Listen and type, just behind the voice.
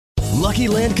Lucky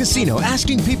Land Casino,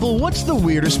 asking people, what's the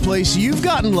weirdest place you've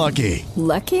gotten lucky?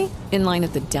 Lucky? In line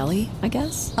at the deli, I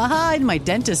guess? Aha, in my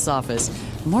dentist's office.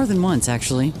 More than once,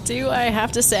 actually. Do I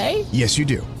have to say? Yes, you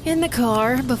do. In the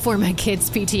car before my kids'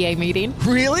 PTA meeting.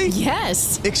 Really?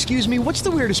 Yes. Excuse me, what's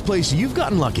the weirdest place you've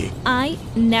gotten lucky? I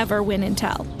never win and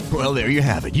tell. Well, there you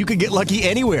have it. You can get lucky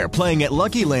anywhere, playing at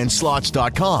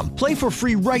LuckyLandSlots.com. Play for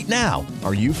free right now.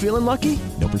 Are you feeling lucky?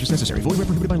 No purchase necessary. Void where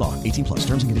prohibited by law. 18 plus.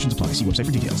 Terms and conditions apply. See website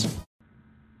for details.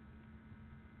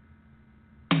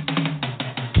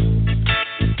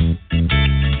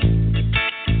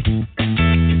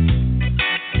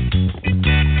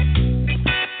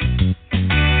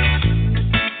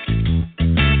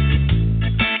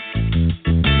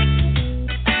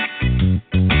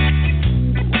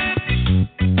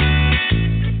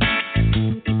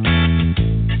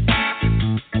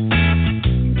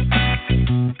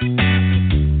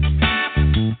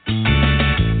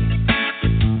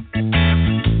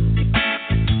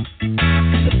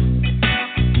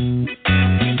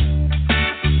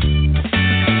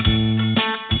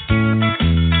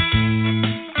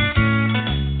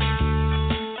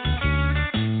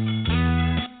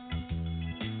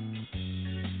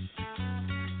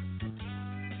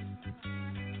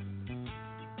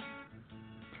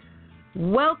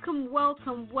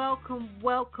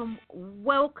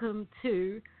 Welcome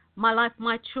to My Life,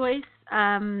 My Choice,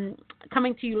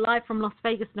 coming to you live from Las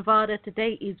Vegas, Nevada.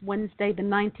 Today is Wednesday, the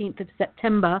 19th of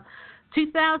September,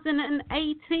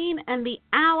 2018, and the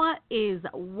hour is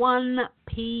 1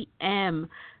 p.m.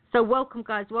 So welcome,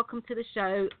 guys. Welcome to the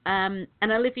show. And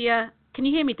Olivia, can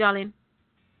you hear me, darling?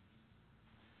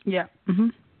 Yeah. Mm-hmm.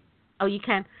 Oh, you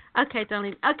can? Okay,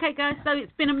 darling. Okay, guys, so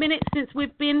it's been a minute since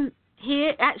we've been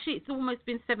here. Actually, it's almost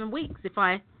been 7 weeks, if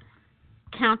I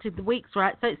counted the weeks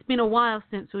right. So it's been a while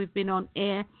since we've been on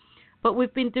air. But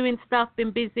we've been doing stuff,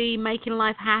 been busy, making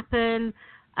life happen,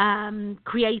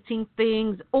 creating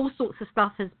things. All sorts of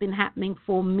stuff has been happening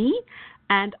for me,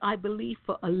 and I believe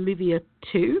for Olivia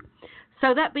too.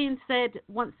 So that being said,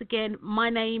 once again,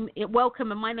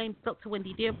 welcome, and my name's Dr.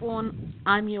 Wendy Dearborne.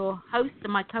 I'm your host,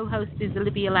 and my co-host is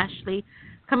Olivia Lashley,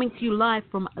 coming to you live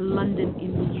from London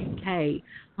in the UK.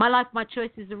 My Life, My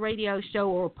Choice is a radio show,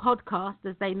 or a podcast,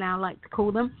 as they now like to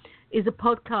call them, is a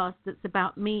podcast that's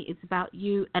about me, it's about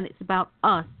you, and it's about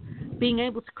us being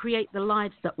able to create the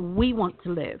lives that we want to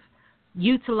live,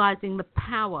 utilizing the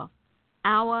power,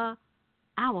 our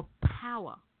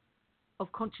power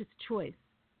of conscious choice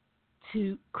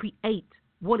to create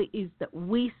what it is that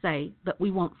we say that we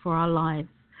want for our lives.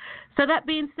 So that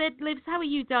being said, Livs, how are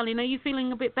you, darling? Are you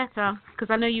feeling a bit better?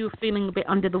 Because I know you were feeling a bit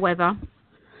under the weather.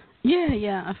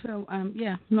 Yeah, I feel,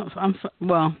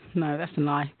 well, no, that's a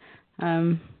lie.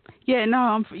 You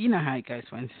know how it goes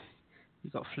when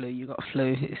you got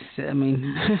flu. It's,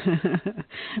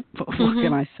 what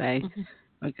can I say?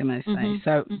 What can I say? Mm-hmm.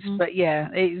 So, mm-hmm. But yeah,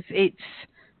 it's,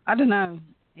 I don't know.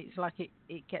 It's like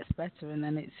it gets better and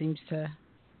then it seems to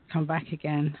come back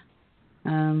again.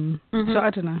 So I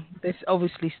don't know. There's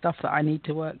obviously stuff that I need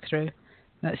to work through.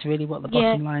 That's really what the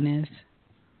bottom line is.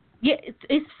 Yeah,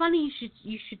 it's funny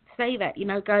you should say that,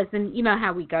 guys, and you know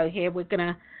how we go here.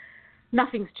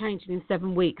 Nothing's changed in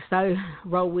 7 weeks, so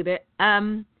roll with it. I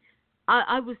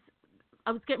was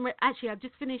getting ready. Actually, I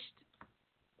just finished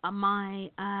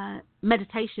my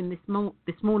meditation this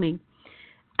morning,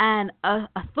 and a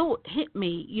thought hit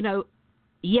me,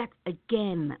 yet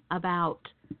again about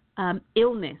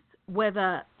illness,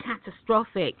 whether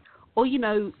catastrophic or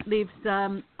lives.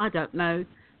 I don't know.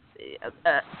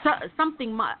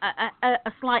 Something,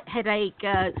 a slight headache,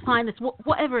 sinus,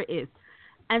 whatever it is.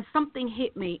 And something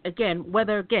hit me again,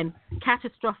 whether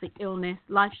catastrophic illness,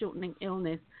 life-shortening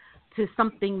illness, to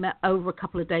something that over a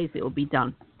couple of days it will be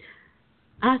done.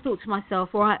 And I thought to myself,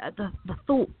 all right, the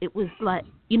thought, it was like,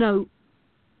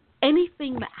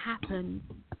 anything that happens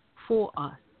for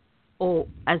us, or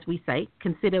as we say,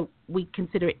 we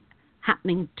consider it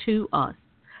happening to us,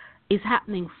 is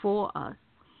happening for us.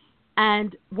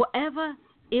 And whatever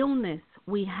illness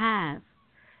we have,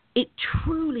 it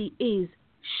truly is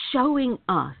showing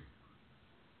us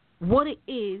what it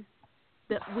is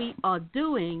that we are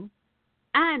doing,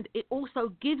 and it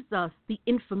also gives us the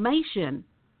information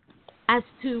as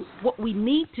to what we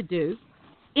need to do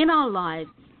in our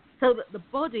lives so that the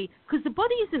body, because the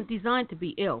body isn't designed to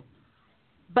be ill,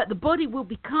 but the body will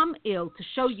become ill to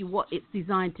show you what it's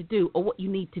designed to do or what you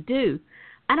need to do.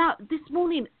 And this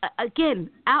morning, again,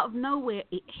 out of nowhere,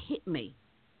 it hit me.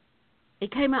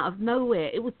 It came out of nowhere.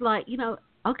 It was like,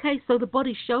 okay, so the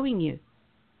body's showing you.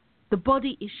 The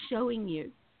body is showing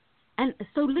you. And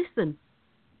so listen.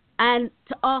 And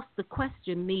to ask the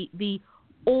question, the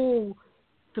all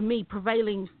for me,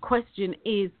 prevailing question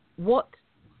is, what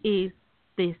is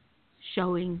this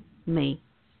showing me?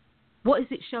 What is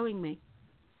it showing me?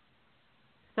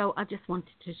 So I just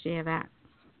wanted to share that.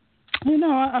 You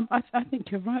know, I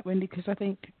think you're right, Wendy, because I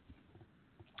think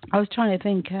I was trying to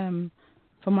think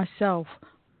for myself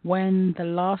when the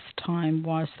last time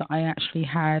was that I actually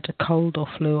had a cold or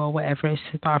flu or whatever it is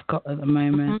that I've got at the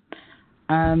moment.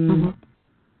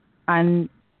 And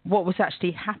what was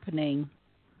actually happening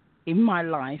in my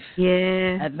life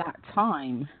at that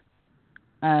time.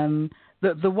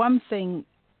 The one thing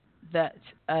that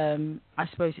I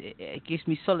suppose it gives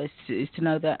me solace is to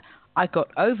know that I got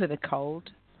over the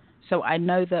cold, so I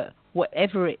know that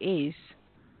whatever it is,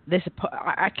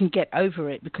 I can get over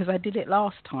it because I did it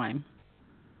last time.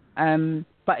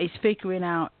 But it's figuring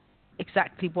out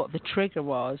exactly what the trigger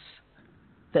was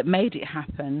that made it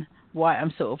happen, why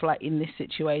I'm sort of like in this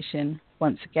situation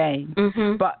once again.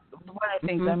 But one of the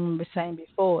things I remember saying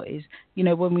before is, you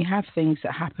know, when we have things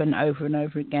that happen over and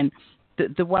over again,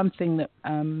 the one thing that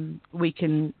we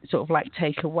can sort of like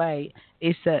take away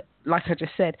is that, like I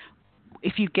just said,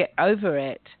 if you get over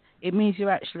it, it means you're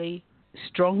actually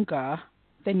stronger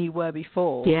than you were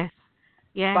before. Yes.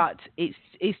 Yeah. But it's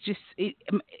just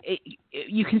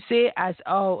you can see it as,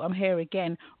 oh, I'm here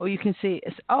again, or you can see it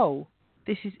as, oh,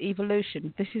 this is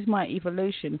evolution. This is my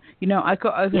evolution. You know, I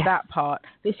got over that part.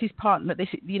 This is part. This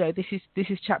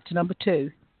is chapter number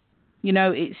 2. You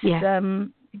know,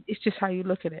 it's just how you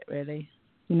look at it, really.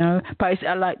 You know, but it's,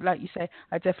 like you say,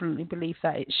 I definitely believe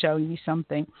that it's showing you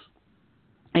something.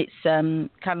 It's kind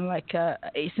of like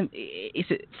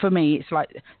for me, it's like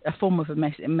a form of a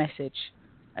message.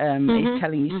 It's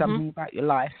telling you something about your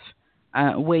life,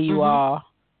 where you are,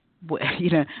 you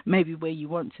know, maybe where you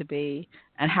want to be,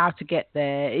 and how to get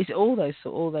there. It's all those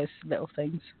little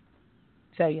things.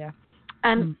 So yeah,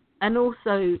 and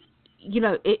also, you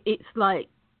know, it's like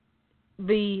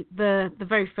the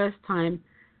very first time,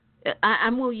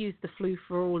 and we'll use the flu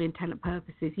for all intent and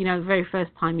purposes. You know, the very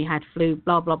first time you had flu,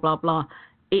 blah blah blah blah,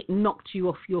 it knocked you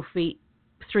off your feet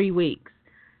 3 weeks.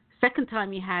 Second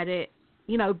time you had it,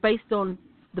 you know, based on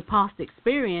the past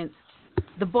experience,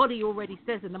 the body already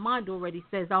says and the mind already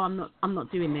says, oh, I'm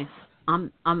not doing this. I'm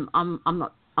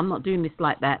not doing this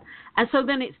like that. And so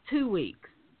then it's 2 weeks,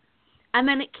 and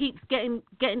then it keeps getting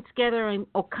together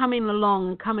or coming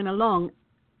along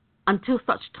until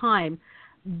such time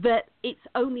that it's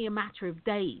only a matter of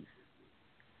days.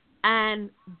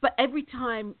 But every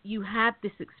time you have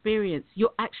this experience,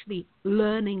 you're actually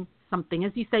learning something.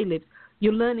 As you say, Liv,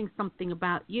 you're learning something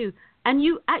about you. And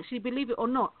you actually, believe it or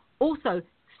not, also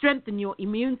strengthen your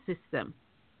immune system.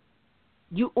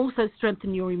 You also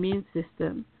strengthen your immune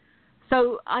system.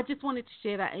 So I just wanted to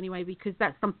share that anyway, because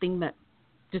that's something that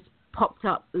just popped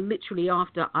up literally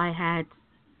after I had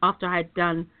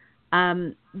done.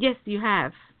 Yes, you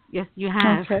have. Yes, you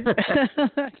have.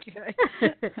 Okay.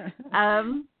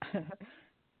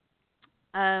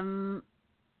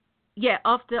 Yeah,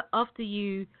 after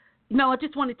you... No, I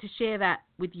just wanted to share that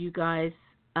with you guys.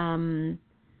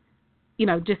 You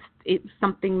know, just it's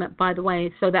something that, by the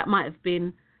way, so that might have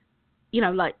been, you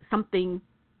know, like something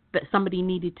that somebody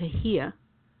needed to hear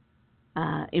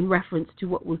in reference to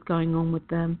what was going on with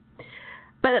them.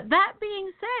 But that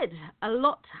being said, a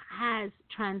lot has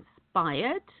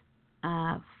transpired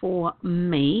for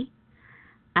me,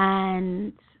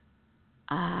 and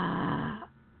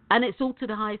it's all to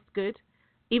the highest good,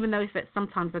 even though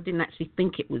sometimes I didn't actually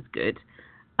think it was good.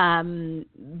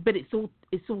 But it's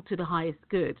all to the highest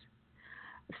good.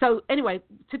 So anyway,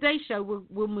 today's show,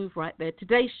 we'll move right there.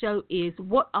 Today's show is,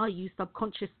 what are you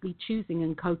subconsciously choosing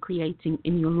and co-creating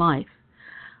in your life?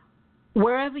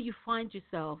 Wherever you find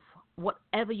yourself,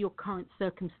 whatever your current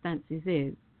circumstances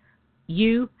is,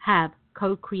 you have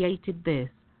co-created this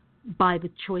by the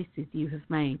choices you have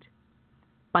made,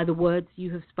 by the words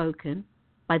you have spoken,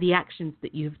 by the actions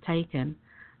that you have taken,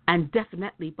 and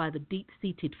definitely by the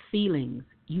deep-seated feelings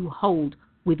you hold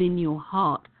within your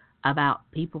heart about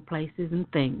people, places, and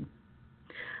things.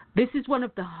 This is one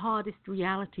of the hardest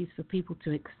realities for people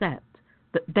to accept,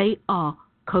 that they are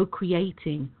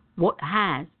co-creating what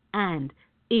has and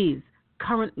is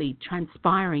currently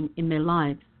transpiring in their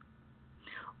lives.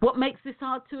 What makes this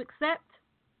hard to accept?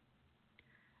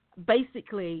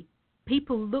 Basically,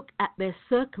 people look at their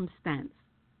circumstance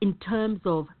in terms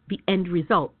of the end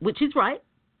result, which is right.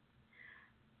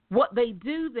 What they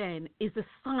do then is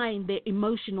assign their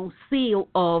emotional seal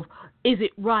of, is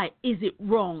it right, is it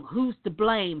wrong, who's to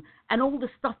blame, and all the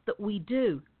stuff that we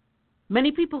do.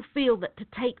 Many people feel that to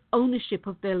take ownership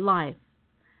of their life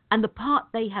and the part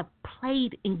they have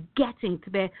played in getting to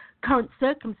their current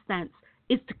circumstance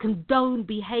is to condone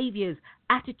behaviors,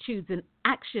 attitudes, and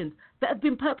actions that have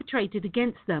been perpetrated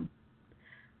against them.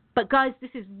 But guys,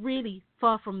 this is really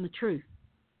far from the truth.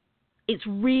 It's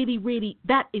really, really,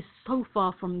 that is so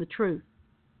far from the truth.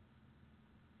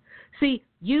 See,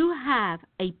 you have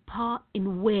a part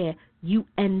in where you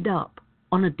end up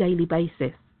on a daily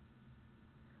basis.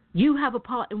 You have a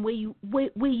part in where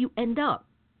you end up.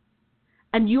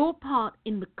 And your part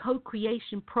in the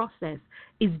co-creation process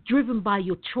is driven by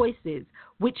your choices,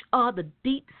 which are the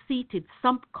deep-seated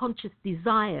subconscious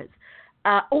desires,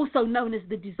 also known as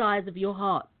the desires of your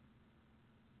heart.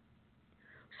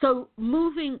 So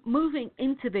moving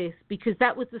into this, because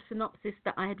that was the synopsis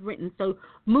that I had written. So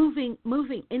moving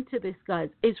into this, guys,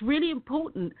 it's really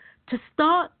important to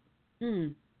start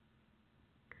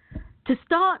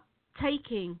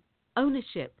taking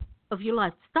ownership of your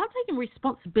life. Start taking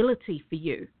responsibility for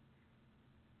you.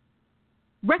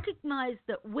 Recognize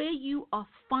that where you are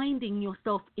finding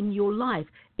yourself in your life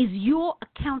is your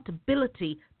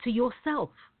accountability to yourself.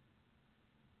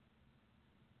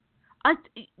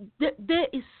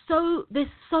 There's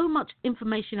so much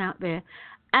information out there,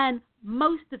 and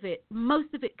most of it,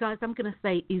 guys, I'm going to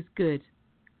say is good.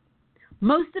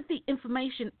 Most of the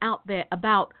information out there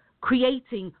about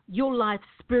creating your life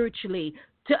spiritually,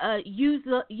 to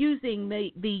using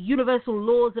the universal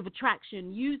laws of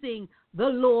attraction, using the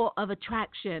law of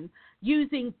attraction,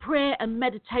 using prayer and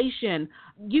meditation,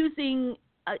 using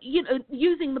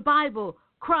the Bible,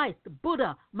 Christ,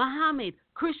 Buddha, Muhammad,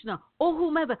 Krishna, or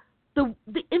whomever. The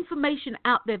information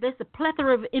out there, there's a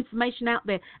plethora of information out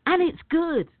there, and it's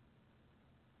good.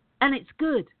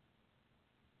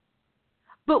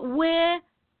 But where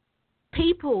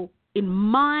people, in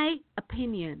my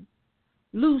opinion,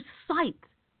 lose sight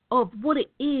of what it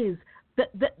is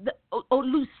or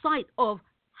lose sight of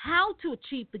how to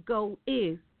achieve the goal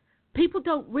is, people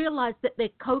don't realize that they're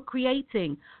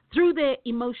co-creating through their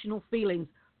emotional feelings,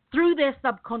 through their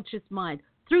subconscious mind,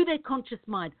 through their conscious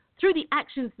mind, through the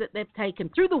actions that they've taken,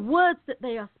 through the words that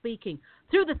they are speaking,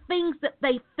 through the things that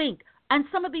they think. And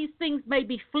some of these things may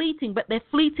be fleeting, but they're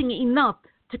fleeting enough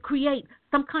to create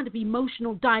some kind of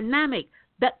emotional dynamic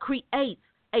that creates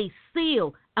a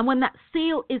seal. And when that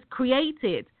seal is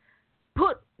created,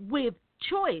 put with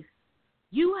choice,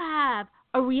 you have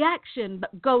a reaction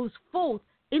that goes forth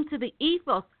into the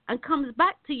ethos and comes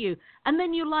back to you. And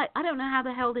then you're like, I don't know how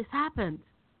the hell this happened.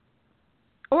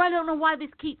 Or I don't know why this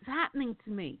keeps happening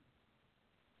to me.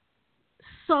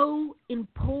 So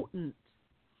important.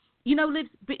 You know, Liv,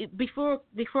 before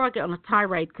I get on a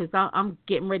tirade, because I'm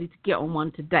getting ready to get on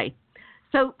one today.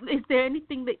 So is there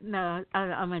anything that, no,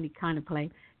 I'm only kind of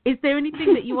playing. Is there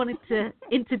anything that you wanted to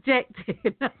interject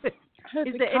in?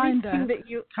 Is there anything that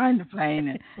you... Kind of playing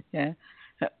it, yeah.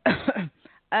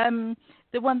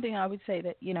 The one thing I would say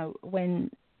that, you know,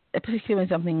 particularly when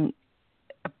something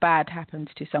bad happens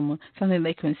to someone, something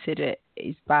they consider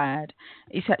is bad,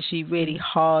 it's actually really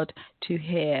hard to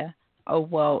hear, oh,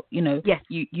 well, you know, yes,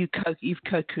 you've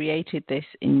co-created this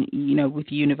in, you know, with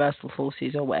universal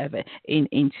forces or whatever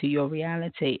into your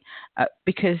reality,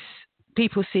 because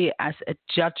people see it as a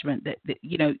judgment that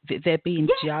you know, that they're being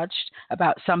judged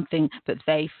about something that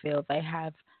they feel they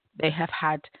have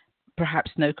had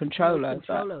perhaps no control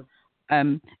over.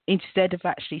 Instead of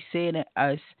actually seeing it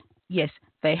as, yes,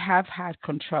 they have had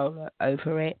control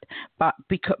over it, but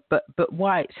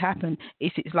why it's happened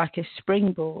is it's like a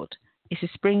springboard. It's a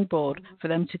springboard for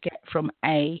them to get from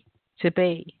A to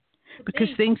B. Because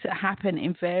things that happen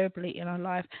invariably in our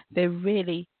life, they're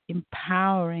really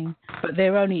empowering, but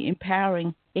they're only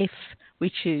empowering if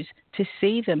we choose to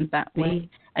see them that way.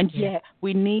 And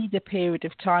we need a period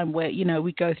of time where, you know,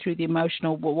 we go through the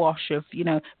emotional wash of, you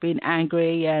know, being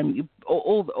angry and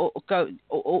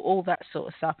all that sort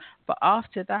of stuff. But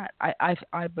after that,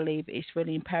 I believe it's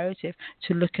really imperative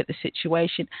to look at the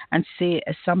situation and see it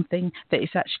as something that is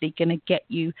actually going to get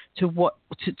you to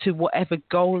whatever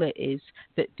goal it is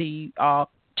that you are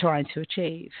trying to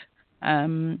achieve.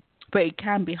 But it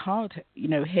can be hard, you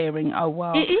know, hearing, oh,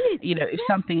 well, you know, if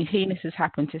something heinous has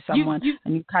happened to someone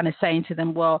and you're kind of saying to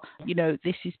them, well, you know,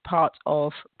 this is part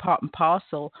and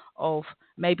parcel of,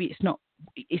 maybe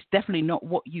it's definitely not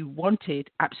what you wanted,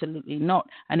 absolutely not.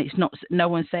 And it's not, no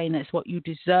one's saying that's what you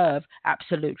deserve,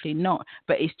 absolutely not.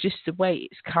 But it's just the way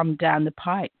it's come down the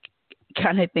pike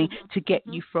kind of thing to get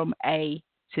you from A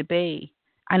to B.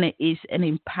 And it is an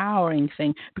empowering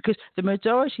thing, because the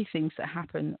majority of things that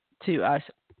happen to us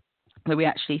that we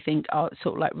actually think are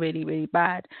sort of like really, really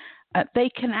bad, they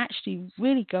can actually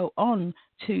really go on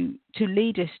to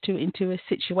lead us into a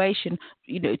situation,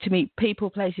 you know, to meet people,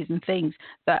 places and things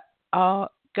that are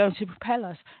going to propel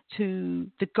us to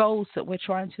the goals that we're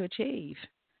trying to achieve.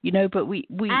 you know. But we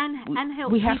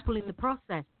help people in the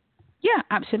process. Yeah,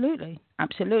 absolutely.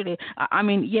 I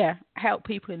mean, yeah, help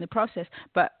people in the process.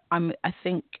 But I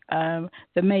think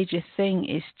the major thing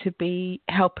is to be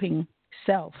helping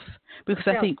self, because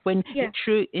I think when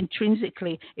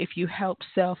intrinsically, if you help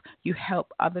self, you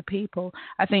help other people.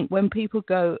 I think when people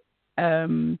go,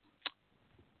 their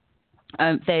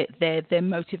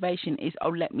motivation is, oh,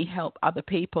 let me help other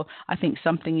people, I think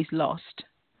something is lost.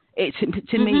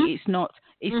 To me, it's not.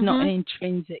 It's not an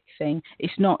intrinsic thing.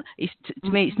 To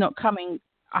me, it's not coming.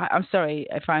 I'm sorry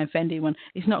if I offend anyone.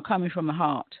 It's not coming from the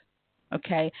heart.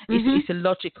 Okay, it's a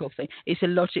logical thing. It's a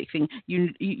logic thing.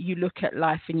 You look at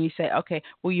life and you say, okay,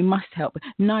 well, you must help.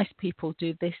 Nice people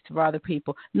do this for other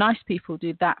people. Nice people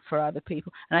do that for other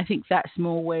people. And I think that's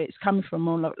more where it's coming from,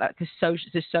 more like the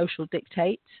social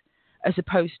dictates, as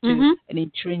opposed to an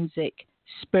intrinsic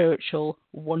spiritual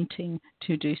wanting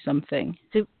to do something.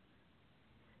 So,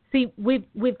 see,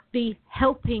 with the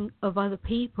helping of other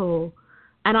people,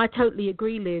 and I totally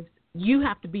agree, Liv, you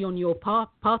have to be on your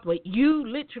pathway. You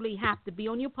literally have to be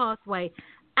on your pathway.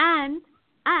 And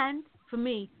for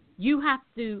me, you have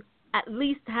to at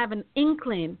least have an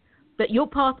inkling that your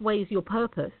pathway is your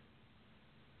purpose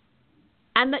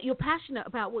and that you're passionate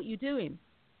about what you're doing.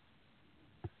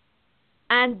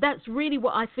 And that's really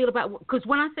what I feel about, because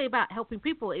when I say about helping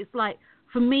people, it's like,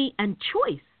 for me, and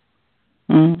choice.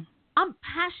 I'm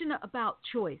passionate about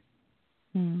choice.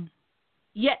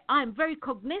 Yet I'm very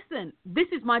cognizant. This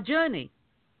is my journey.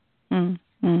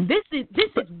 This is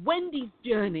Wendy's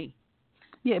journey.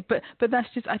 Yeah, but that's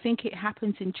just, I think it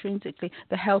happens intrinsically.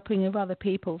 The helping of other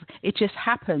people, it just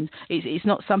happens. It's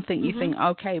not something you think,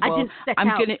 okay, well, I'm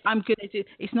gonna do.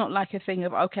 It's not like a thing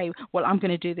of, okay, well, I'm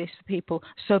gonna do this for people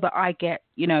so that I get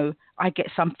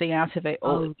something out of it.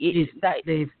 Or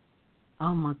Liv.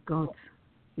 Oh my God.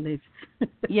 Liv.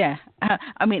 Yeah,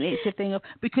 I mean, it's a thing of,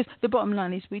 because the bottom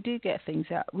line is we do get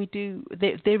things out. We do.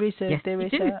 There's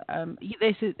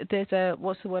a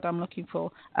what's the word I'm looking for?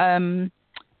 There's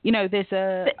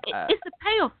a. It's a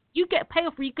payoff. You get a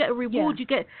payoff. You get a reward. You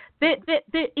get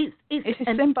it's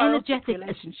an energetic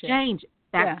exchange.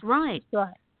 That's right.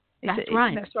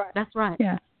 That's right.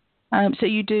 Yeah. So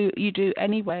you do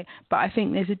anyway, but I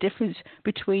think there's a difference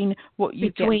between what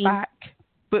you get back.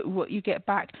 But what you get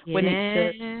back when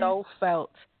it's a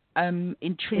soul-felt,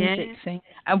 intrinsic thing,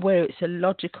 and where it's a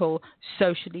logical,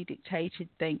 socially dictated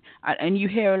thing. And you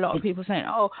hear a lot of people saying,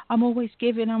 "Oh, I'm always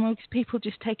giving. People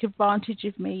just take advantage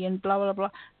of me," and blah blah blah.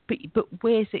 But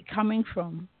where's it coming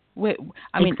from?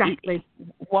 Exactly.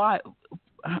 Why?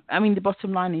 I mean, the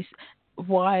bottom line is,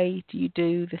 why do you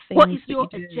do the things? What is your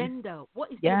that you do? agenda?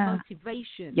 What is your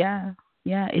motivation?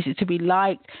 Yeah, is it to be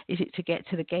liked? Is it to get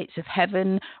to the gates of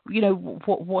heaven?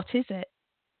 What is it?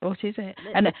 What is it?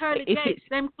 And if it's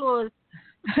them claws.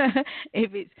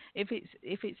 if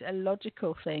it's a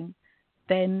logical thing,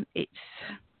 then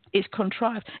it's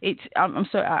contrived. I'm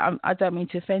sorry, I don't mean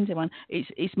to offend anyone.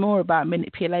 It's more about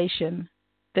manipulation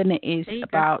than it is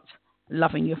about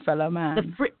loving your fellow man.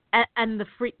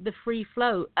 The free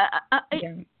flow.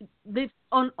 This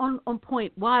on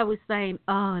point. Why I was saying,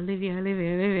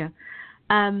 Olivia.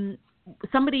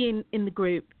 Somebody in the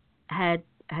group had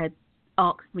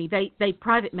asked me. They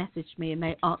private messaged me and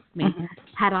they asked me,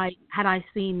 had I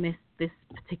seen this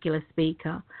particular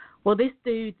speaker? Well, this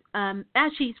dude,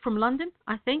 actually, he's from London,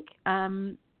 I think.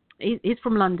 He's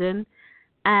from London,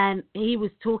 and he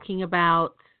was talking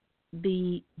about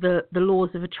the laws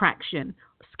of attraction.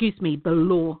 Excuse me, the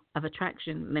law of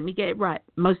attraction. Let me get it right.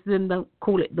 Most of them don't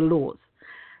call it the laws.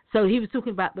 So he was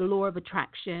talking about the law of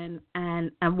attraction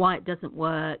and why it doesn't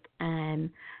work, and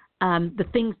the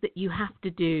things that you have to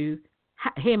do.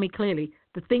 Hear me clearly.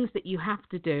 The things that you have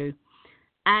to do.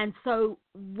 And so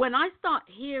when I start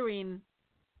hearing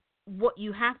what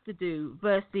you have to do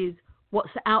versus what's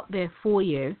out there for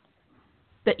you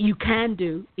that you can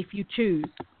do if you choose,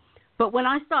 but when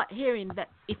I start hearing that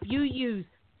if you use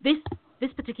this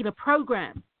particular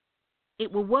program,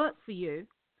 it will work for you,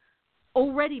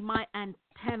 already my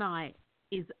antennae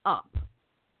is up.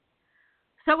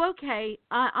 So okay,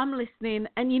 I'm listening,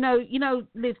 and you know,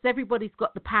 Liv, everybody's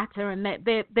got the patter, and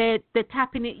they're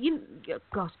tapping it.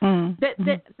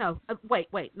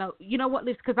 Wait, no. You know what,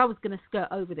 Liv? Because I was going to skirt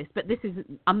over this, but this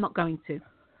isn't. I'm not going to.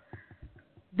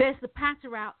 There's the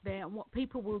patter out there, and what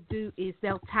people will do is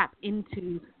they'll tap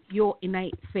into your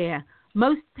innate fear.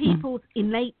 Most people's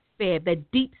innate fear, their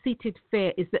deep-seated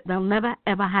fear, is that they'll never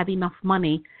ever have enough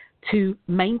money to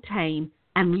maintain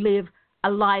and live a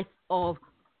life of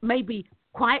maybe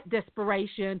quiet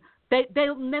desperation.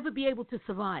 They'll never be able to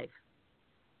survive.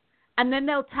 And then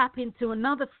they'll tap into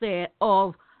another fear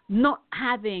of not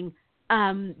having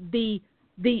the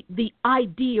the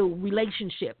ideal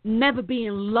relationship, never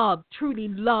being loved, truly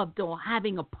loved, or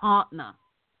having a partner.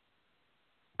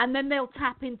 And then they'll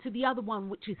tap into the other one,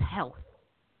 which is health.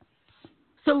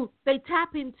 So they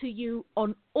tap into you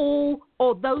on all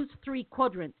or those three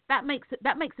quadrants. That makes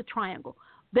a triangle.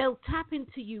 They'll tap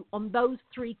into you on those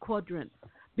three quadrants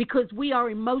because we are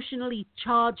emotionally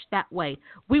charged that way.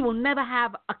 We will never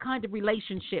have a kind of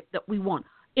relationship that we want.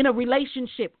 In a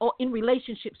relationship or in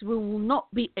relationships, we will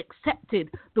not be accepted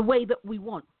the way that we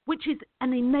want, which is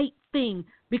an innate thing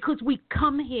because we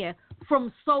come here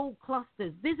from soul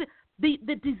clusters.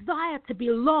 The desire to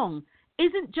belong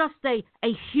isn't just a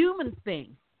human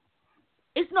thing.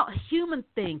 It's not a human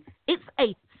thing. It's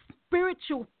a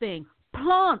spiritual thing.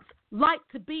 Plants like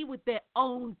to be with their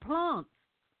own plants.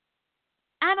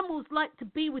 Animals like to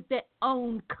be with their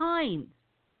own kind.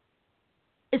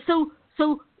 And so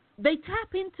they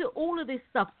tap into all of this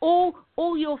stuff, all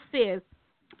your fears,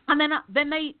 and then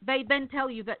they tell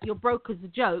you that you're broke as a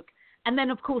joke, and then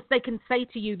of course they can say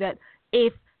to you that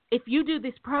if you do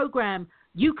this program,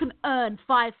 you can earn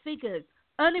 5 figures.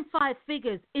 Earning 5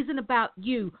 figures isn't about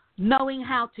you knowing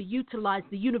how to utilize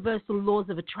the universal laws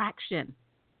of attraction.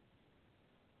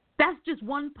 That's just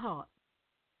one part.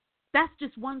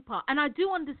 And I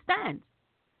do understand.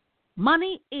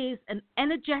 Money is an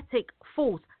energetic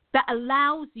force that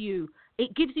allows you,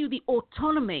 it gives you the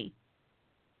autonomy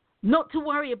not to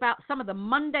worry about some of the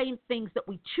mundane things that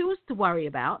we choose to worry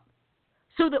about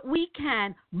so that we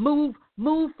can move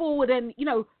forward and,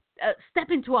 step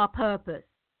into our purpose.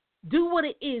 Do what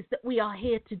it is that we are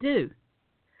here to do.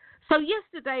 So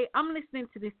yesterday, I'm listening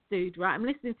to this dude, right? I'm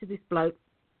listening to this bloke.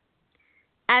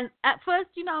 And at first,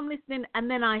 I'm listening,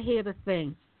 and then I hear the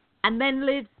thing. And then,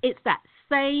 Liv, it's that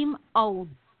same old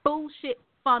bullshit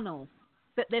funnel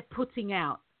that they're putting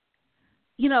out.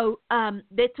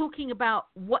 They're talking about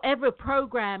whatever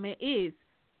program it is.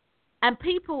 And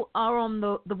people are on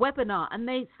the webinar, and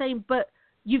they're saying, but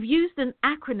you've used an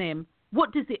acronym.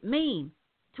 What does it mean?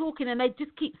 Talking, and they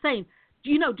just keep saying,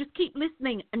 just keep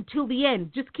listening until the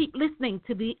end. Just keep listening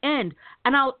to the end,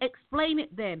 and I'll explain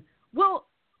it then. Well,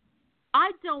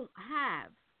 I don't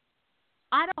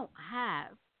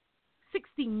have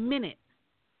 60 minutes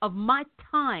of my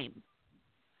time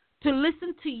to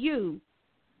listen to you,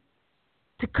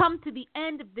 to come to the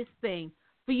end of this thing,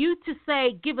 for you to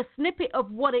say, give a snippet of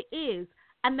what it is,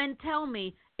 and then tell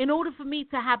me, in order for me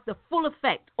to have the full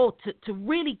effect or to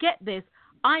really get this,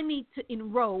 I need to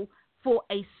enroll for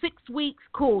a 6 weeks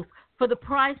course for the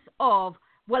price of,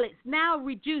 well, it's now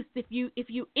reduced. If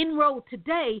you enroll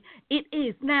today, it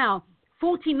is now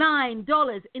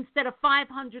 $49 instead of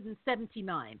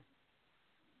 $579.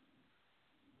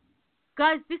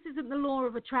 Guys, this isn't the law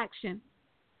of attraction.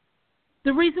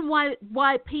 The reason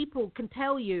why people can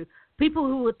tell you, people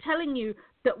who are telling you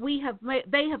that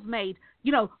they have made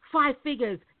 5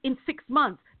 figures in 6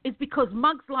 months, is because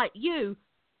mugs like you,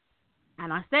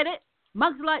 and I said it,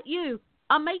 mugs like you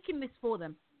are making this for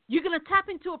them. You're going to tap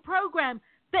into a program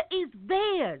that is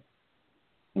theirs.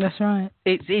 That's right.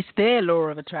 It's their law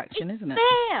of attraction, isn't it?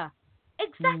 There.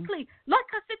 Exactly. Like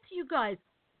I said to you guys,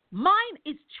 mine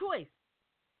is choice.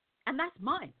 And that's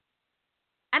mine.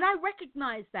 And I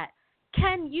recognize that.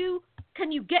 Can you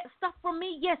get stuff from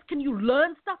me? Yes. Can you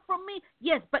learn stuff from me?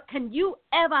 Yes. But can you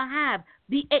ever have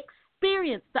the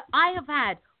experience that I have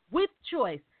had with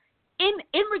choice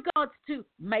in regards to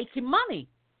making money?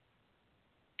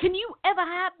 Can you ever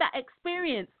have that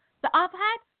experience that I've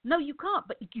had? No, you can't,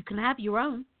 but you can have your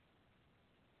own.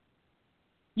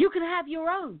 You can have your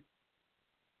own.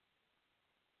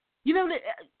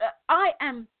 I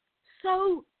am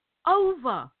so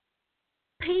over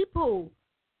people.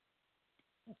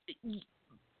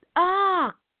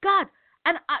 God.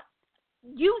 And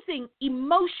using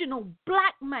emotional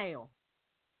blackmail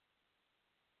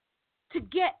to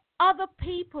get other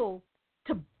people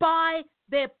to buy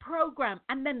their program,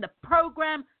 and then the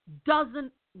program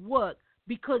doesn't work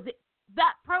because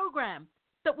that program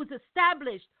that was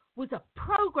established was a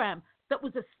program that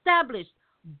was established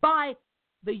by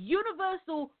the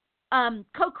universal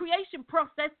co-creation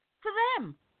process for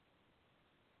them.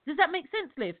 Does that make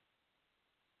sense, Liv?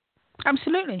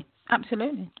 Absolutely. As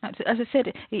I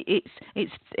said,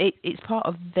 it's part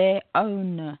of their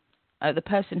own. The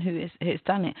person who has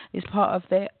done it is part of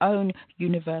their own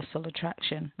universal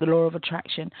attraction, the law of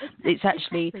attraction. It's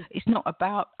actually, it's not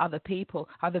about other people.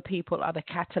 Other people are the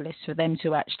catalysts for them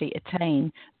to actually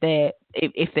attain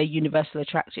if their universal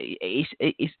attraction is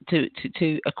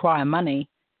to acquire money.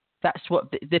 That's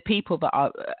what the people that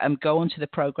are, go onto the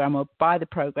program or buy the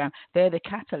program, they're the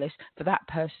catalyst for that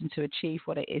person to achieve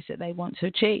what it is that they want to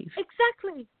achieve.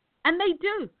 Exactly. And they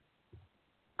do.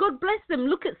 God bless them.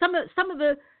 Look at some of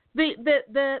the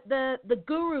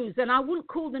gurus, and I wouldn't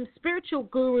call them spiritual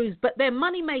gurus, but they're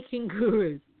money making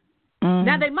gurus.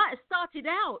 Now they might have started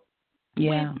out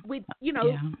with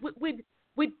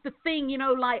the thing,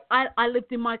 like I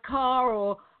lived in my car,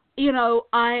 or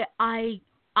I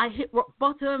hit rock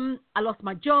bottom. I lost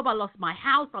my job. I lost my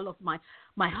house. I lost my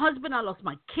husband. I lost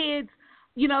my kids.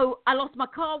 I lost my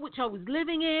car, which I was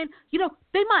living in.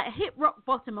 They might hit rock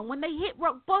bottom. And when they hit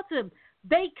rock bottom,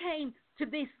 they came to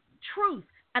this truth.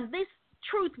 And this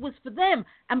truth was for them.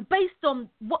 And based on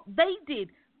what they did,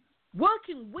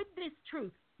 working with this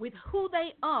truth, with who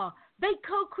they are, they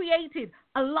co-created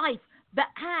a life that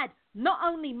had not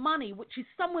only money, which is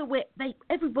somewhere where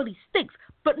everybody sticks,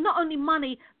 but not only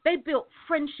money, they built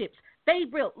friendships. They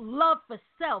built love for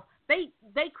self.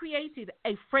 They created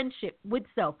a friendship with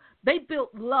self. They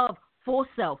built love for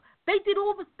self. They did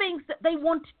all the things that they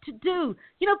wanted to do.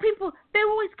 People, they're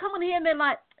always coming here and they're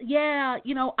like, yeah,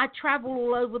 I travel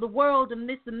all over the world and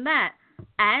this and that.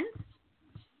 And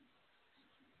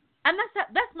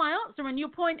that's my answer. And your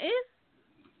point is?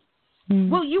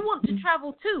 Well, you want to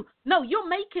travel too. No, you're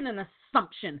making an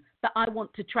assumption that I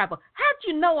want to travel. How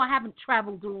do you know I haven't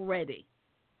traveled already?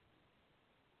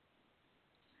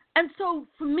 And so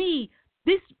for me,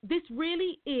 this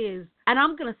really is, and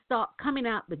I'm going to start coming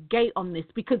out the gate on this,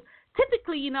 because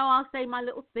typically, I'll say my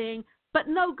little thing, but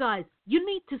no, guys, you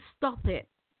need to stop it.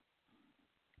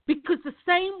 Because the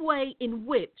same way in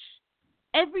which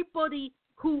everybody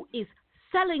who is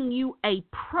selling you a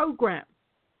program,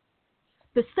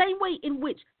 the same way in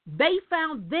which they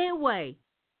found their way,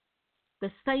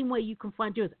 the same way you can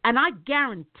find yours. And I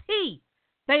guarantee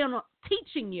they are not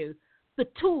teaching you the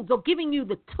tools or giving you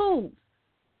the tools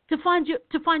to find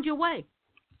your way.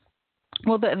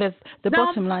 Well, the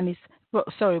bottom line is,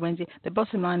 sorry, Wendy. The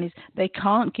bottom line is they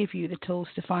can't give you the tools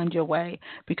to find your way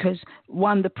because,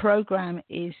 one, the program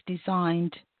is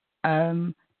designed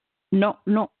not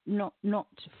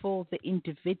for the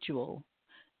individual.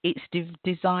 It's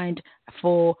designed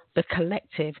for the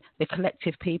collective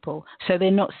people. So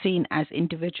they're not seen as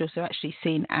individuals. They're actually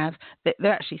seen as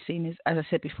I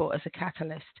said before, as a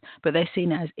catalyst. But they're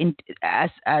seen as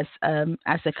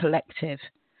a collective.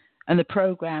 And the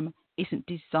program isn't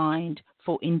designed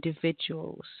for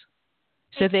individuals.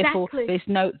 So Therefore,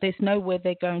 there's nowhere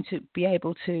they're going to be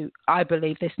able to. I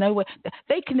believe there's nowhere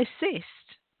they can assist.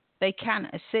 They can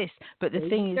assist, but the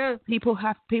thing is, people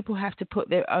have to put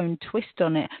their own twist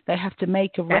on it. They have to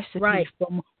make a recipe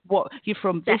from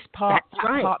this part,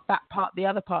 that part, the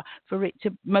other part, for it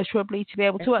to most probably to be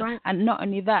able to work. Right. And not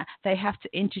only that, they have to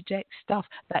interject stuff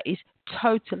that is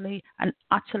totally and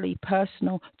utterly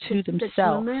personal to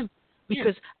themselves.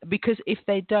 Because if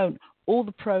they don't, all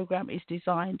the program is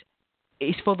designed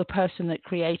is for the person that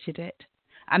created it,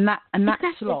 and that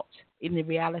slot in the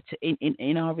reality,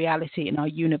 in our reality, in our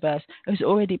universe, has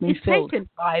already been filled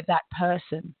by that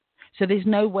person. So there's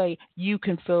no way you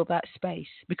can fill that space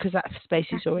because that space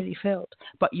is already filled.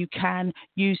 But you can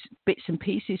use bits and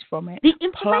pieces from it. The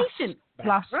information,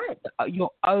 plus your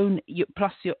own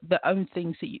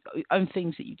things that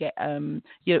you get,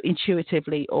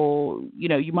 intuitively, or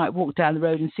you might walk down the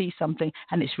road and see something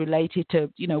and it's related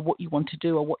to what you want to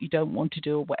do or what you don't want to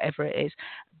do or whatever it is.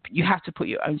 You have to put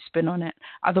your own spin on it.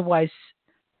 Otherwise,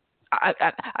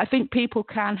 I think people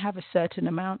can have a certain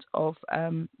amount of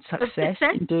success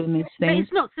in doing these things. But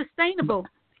it's not sustainable.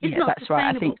 That's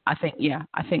right. I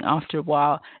think after a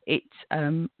while,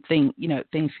 things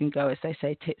can go, as they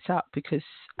say, tits up, because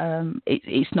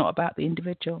it's not about the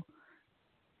individual.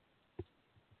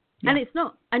 Yeah. And it's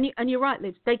not. And you're right,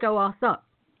 Liv. They go arse up.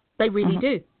 They really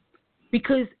do,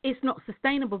 because it's not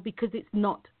sustainable, because it's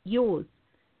not yours.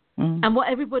 And what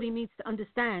everybody needs to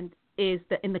understand is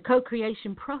that in the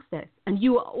co-creation process, and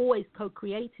you are always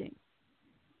co-creating,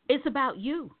 it's about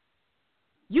you.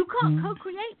 You can't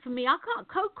co-create for me. I can't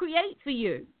co-create for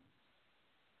you.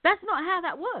 That's not how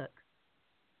that works.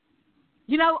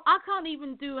 I can't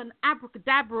even do an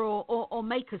abracadabra or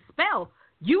make a spell.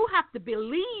 You have to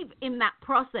believe in that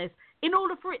process in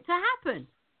order for it to happen.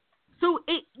 So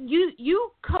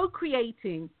you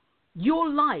co-creating your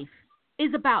life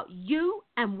is about you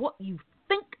and what you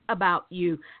think about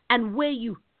you and where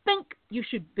you think you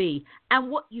should be and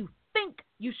what you think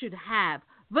you should have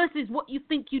versus what you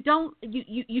think you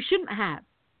shouldn't have.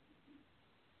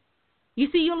 You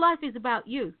see, your life is about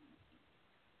you.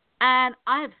 And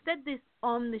I have said this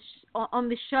on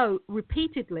this show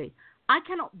repeatedly. I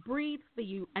cannot breathe for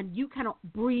you and you cannot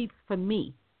breathe for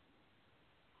me.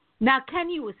 Now, can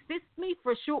you assist me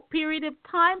for a short period of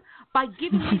time by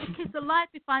giving me the kiss of life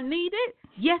if I need it?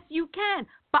 Yes, you can.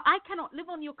 But I cannot live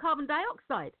on your carbon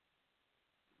dioxide.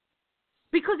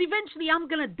 because eventually I'm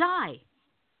going to die.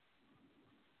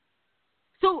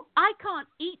 So I can't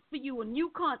eat for you and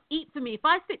you can't eat for me. If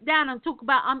I sit down and talk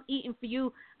about I'm eating for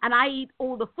you and I eat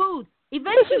all the food,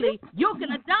 eventually you're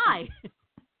going to die.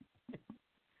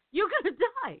 You're going to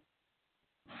die.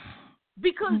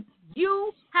 Because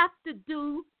you have to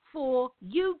do for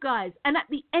you guys. And at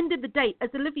the end of the day, as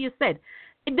Olivia said,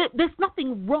 there's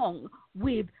nothing wrong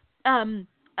with,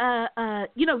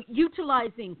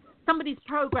 utilizing somebody's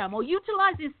program or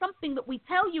utilizing something that we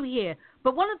tell you here.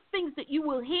 But one of the things that you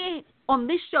will hear on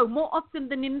this show more often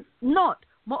than not,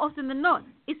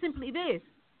 is simply this: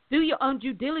 do your own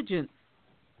due diligence.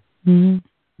 Mm-hmm.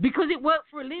 Because it worked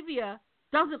for Olivia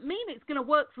doesn't mean it's going to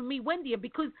work for me, Wendy. And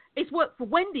because it's worked for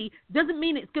Wendy doesn't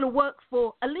mean it's going to work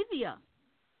for Olivia.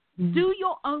 Mm-hmm. Do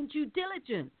your own due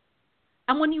diligence.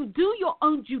 And when you do your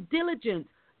own due diligence,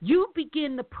 you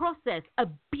begin the process, a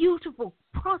beautiful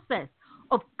process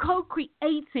of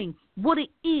co-creating what it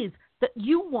is that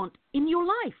you want in your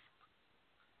life.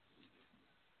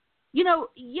 You know,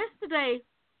 yesterday,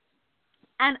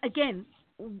 and again,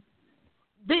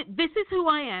 this is who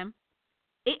I am.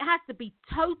 It has to be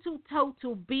total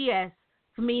BS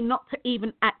for me not to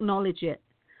even acknowledge it.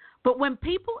 But when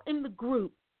people in the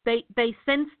group, they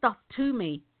send stuff to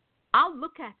me, I'll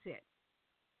look at it.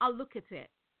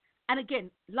 And again,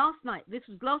 last night,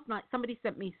 somebody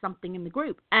sent me something in the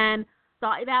group and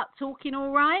started out talking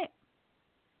all right.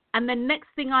 And then next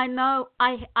thing I know,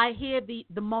 I hear the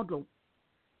model.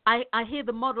 I hear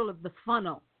the model of the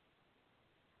funnel.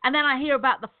 And then I hear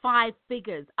about the 5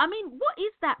 figures. I mean, what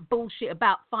is that bullshit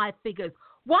about 5 figures?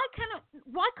 Why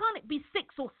can't it be 6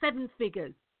 or 7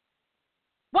 figures?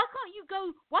 Why can't you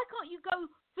go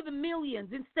for the millions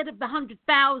instead of the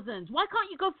 100,000s? Why can't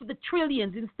you go for the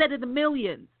trillions instead of the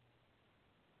millions?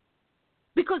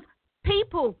 Because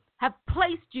people have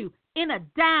placed you in a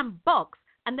damn box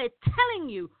and they're telling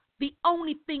you the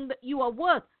only thing that you are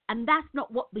worth. And that's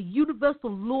not what the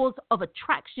universal laws of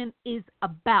attraction is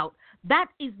about. That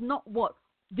is not what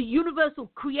the universal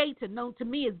creator, known to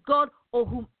me as God or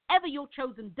whomever your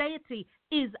chosen deity,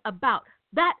 is about.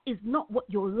 That is not what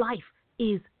your life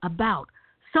is about.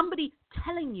 Somebody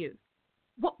telling you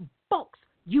what box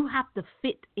you have to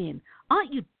fit in.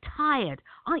 Aren't you tired?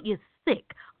 Aren't you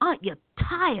sick? Aren't you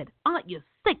tired? Aren't you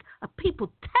sick of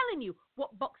people telling you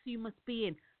what box you must be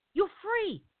in? You're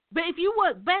free. But if you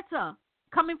work better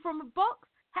coming from a box,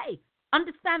 hey,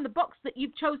 understand the box that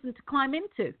you've chosen to climb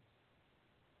into.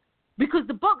 Because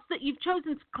the box that you've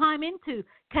chosen to climb into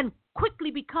can quickly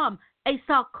become a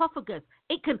sarcophagus.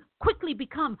 It can quickly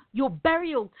become your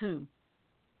burial tomb.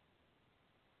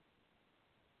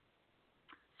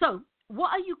 So,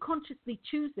 what are you consciously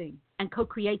choosing and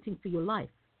co-creating for your life?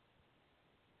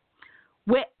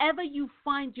 Wherever you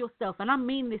find yourself, and I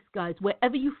mean this, guys,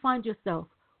 wherever you find yourself,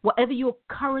 whatever your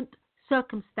current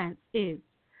circumstance is,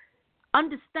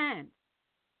 understand,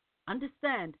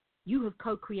 you have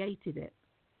co-created it.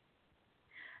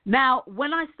 Now,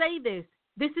 when I say this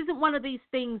isn't one of these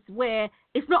things where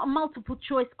it's not a multiple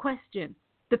choice question.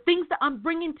 The things that I'm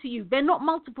bringing to you, they're not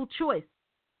multiple choice.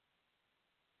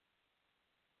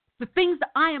 The things that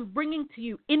I am bringing to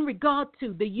you in regard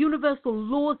to the universal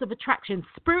laws of attraction,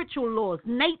 spiritual laws,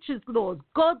 nature's laws,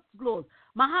 God's laws,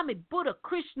 Muhammad, Buddha,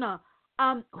 Krishna,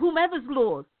 whomever's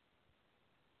laws,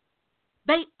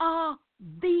 they are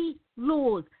the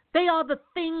laws. They are the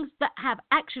things that have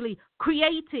actually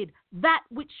created that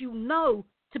which you know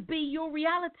to be your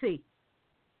reality.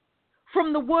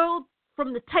 From the world,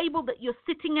 from the table that you're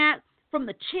sitting at, from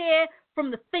the chair, from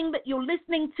the thing that you're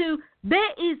listening to,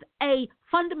 there is a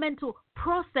fundamental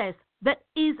process that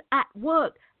is at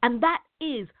work, and that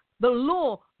is the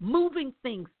law moving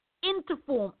things into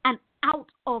form and out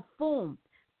of form.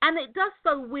 And it does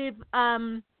so with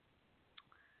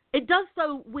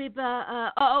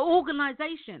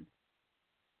organization.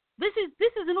 This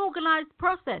is an organized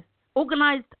process,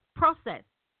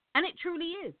 and it truly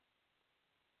is.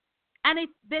 And if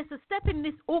there's a step in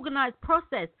this organized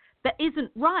process that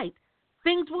isn't right,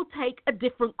 things will take a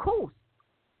different course.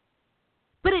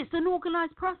 But it's an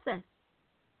organized process.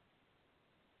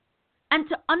 And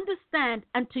to understand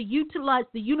and to utilize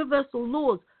the universal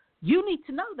laws, you need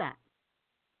to know that.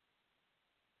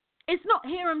 It's not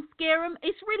hear 'em, scare 'em.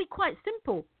 It's really quite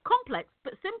simple, complex,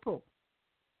 but simple.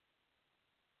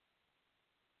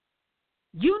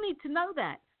 You need to know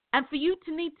that. And for you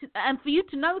to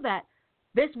know that,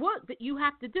 there's work that you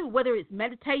have to do, whether it's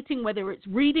meditating, whether it's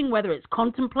reading, whether it's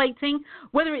contemplating,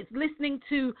 whether it's listening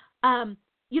to,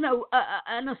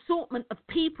 an assortment of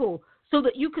people so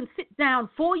that you can sit down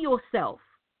for yourself,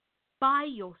 by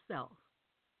yourself,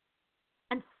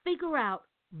 and figure out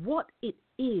what it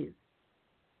is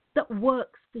that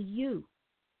works for you.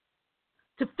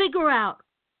 To figure out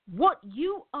what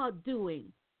you are doing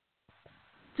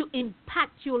to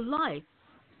impact your life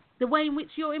the way in which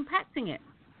you're impacting it.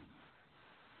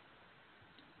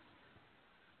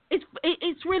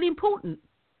 It's really important.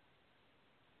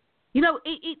 You know,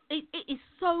 it is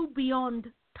so beyond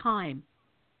time.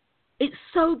 It's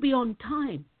so beyond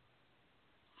time.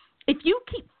 If you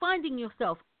keep finding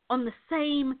yourself on the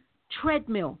same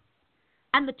treadmill,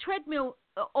 and the treadmill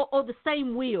or the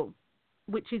same wheel,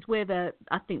 which is where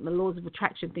I think the laws of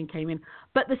attraction thing came in,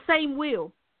 but the same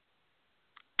wheel,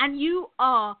 and you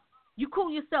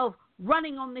call yourself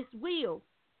running on this wheel,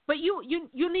 but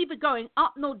you're neither going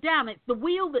up nor down. It's the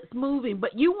wheel that's moving,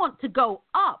 but you want to go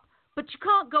up, but you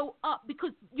can't go up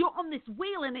because you're on this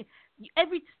wheel, and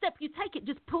every step you take, it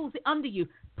just pulls it under you,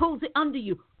 pulls it under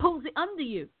you, pulls it under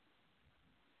you.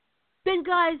 Then,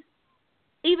 guys,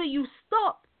 either you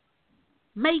stop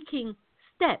making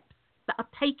steps that are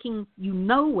taking you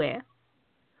nowhere,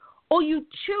 or you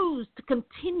choose to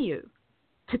continue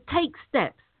to take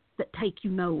steps that take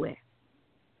you nowhere.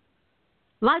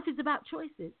 Life is about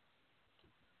choices.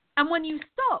 And when you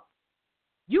stop,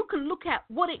 you can look at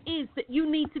what it is that you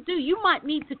need to do. You might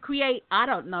need to create, I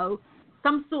don't know,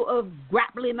 some sort of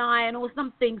grappling iron or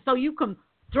something, so you can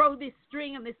throw this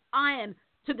string and this iron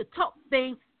to the top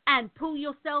thing and pull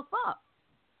yourself up.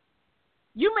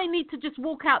 You may need to just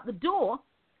walk out the door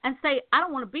and say, I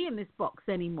don't want to be in this box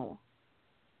anymore.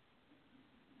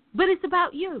 But it's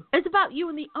about you. It's about you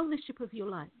and the ownership of your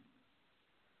life.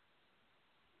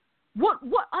 What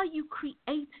are you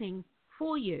creating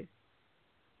for you?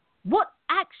 What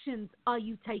actions are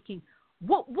you taking?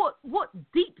 What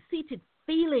deep-seated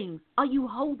feelings are you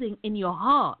holding in your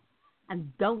heart?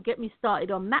 And don't get me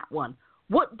started on that one.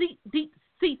 What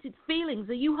deep-seated feelings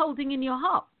are you holding in your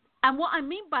heart? And what I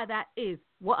mean by that is,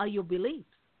 what are your beliefs?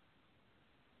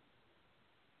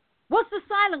 What's the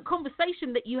silent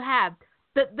conversation that you have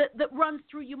that runs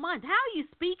through your mind? How are you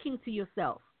speaking to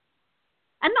yourself?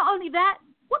 And not only that,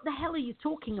 what the hell are you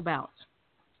talking about?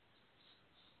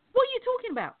 What are you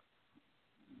talking about?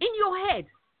 In your head.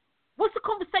 What's the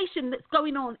conversation that's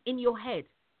going on in your head?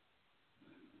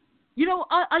 You know,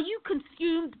 are you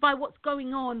consumed by what's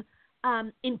going on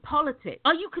in politics?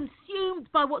 Are you consumed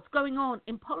by what's going on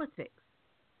in politics?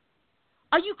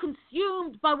 Are you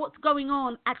consumed by what's going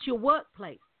on at your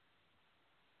workplace?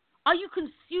 Are you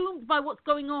consumed by what's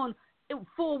going on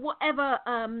for whatever,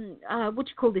 what do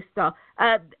you call this stuff?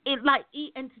 Like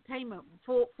entertainment.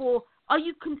 Are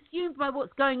you consumed by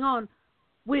what's going on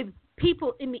with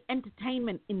people in the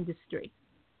entertainment industry?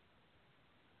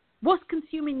 What's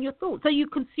consuming your thoughts? Are you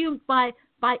consumed by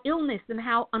illness and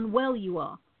how unwell you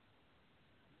are?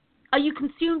 Are you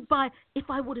consumed by if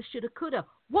I woulda, shoulda, coulda?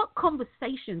 What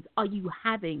conversations are you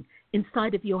having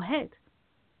inside of your head?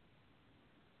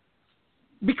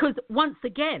 Because once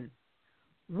again,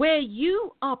 where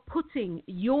you are putting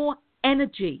your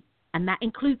energy, and that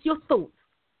includes your thoughts,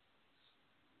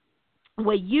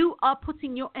 where you are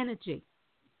putting your energy,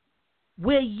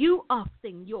 where you are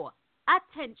putting your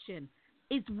attention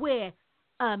is where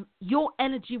your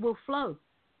energy will flow.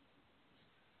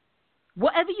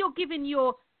 Whatever you're giving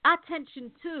your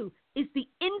attention to is the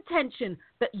intention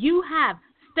that you have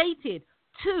stated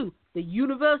to the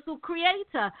universal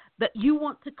creator that you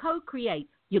want to co-create.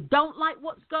 You don't like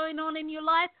what's going on in your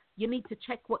life, you need to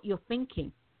check what you're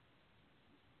thinking.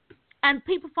 And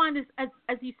people find this,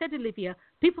 as you said, Olivia,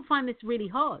 people find this really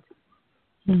hard.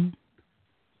 Mm-hmm.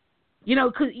 You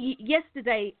know, because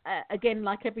yesterday, again,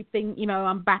 like everything, you know,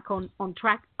 I'm back on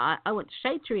track. I went to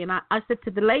Shade Tree and I said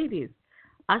to the ladies,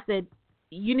 I said,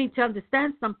 you need to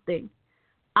understand something.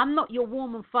 I'm not your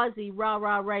warm and fuzzy, rah,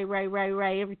 rah, ray, ray, ray,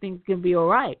 ray, everything's going to be all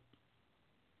right.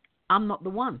 I'm not the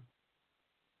one.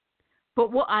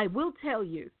 But what I will tell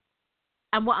you,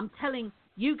 and what I'm telling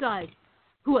you guys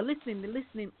who are listening, the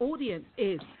listening audience,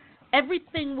 is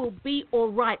everything will be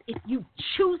all right if you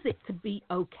choose it to be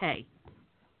okay.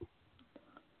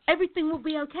 Everything will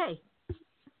be okay.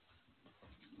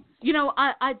 You know,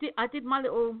 I did my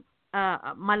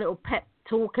little pep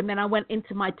talk, and then I went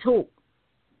into my talk.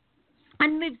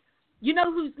 And you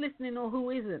know who's listening or who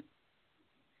isn't.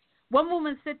 One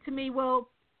woman said to me, well,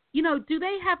 you know, do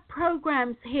they have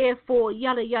programs here for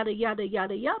yada, yada, yada,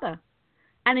 yada, yada?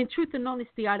 And in truth and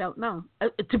honesty, I don't know.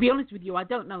 To be honest with you, I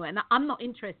don't know. And I'm not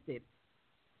interested.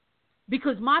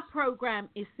 Because my program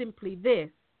is simply this.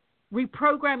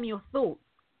 Reprogram your thoughts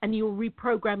and you'll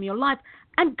reprogram your life.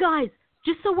 And guys,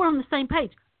 just so we're on the same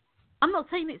page, I'm not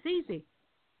saying it's easy.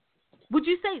 Would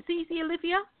you say it's easy,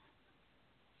 Olivia?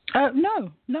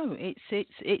 No,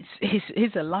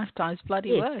 it's a lifetime's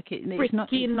bloody work. It's not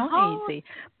hard. easy.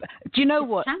 But do you know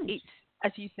what? Challenge. It's,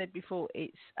 as you said before,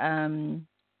 it's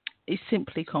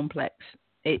simply complex.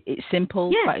 It's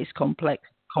simple, but it's complex.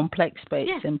 Complex, but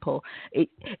it's simple.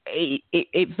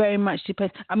 It very much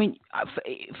depends. I mean,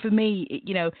 for me,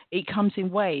 it comes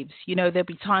in waves. There'll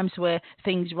be times where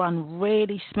things run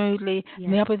really smoothly,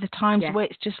 and there'll be the times where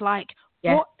it's just like,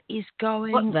 what is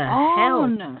going on? What the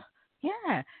on? hell?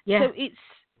 Yeah. So it's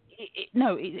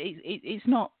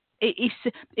not. It's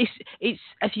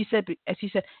as you said.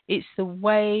 It's the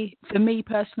way. For me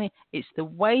personally, it's the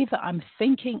way that I'm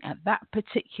thinking at that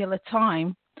particular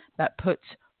time that puts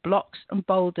blocks and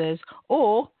boulders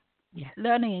or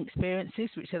learning experiences,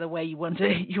 which are the way you want to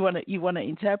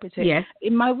interpret it,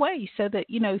 in my way, so that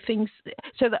things,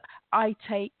 so that I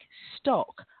take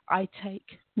stock, I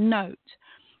take note,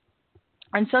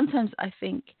 and sometimes I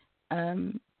think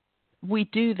we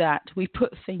do that. We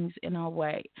put things in our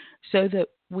way so that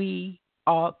we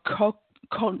are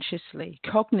cognitively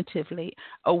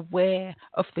aware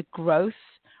of the growth.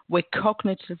 We're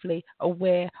cognitively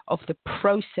aware of the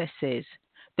processes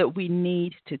that we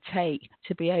need to take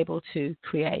to be able to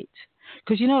create.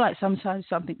 Because like sometimes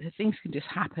things can just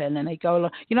happen and they go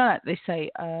along. Like they say,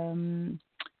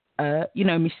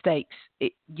 mistakes.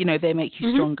 They make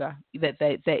you stronger.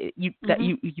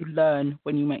 You learn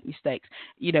when you make mistakes.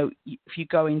 If you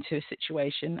go into a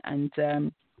situation and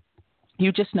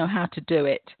you just know how to do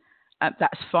it,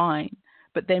 that's fine.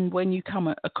 But then when you come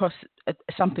across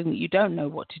something that you don't know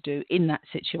what to do in that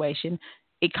situation,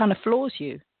 it kind of floors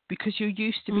you because you're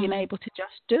used to being able to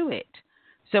just do it.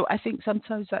 So I think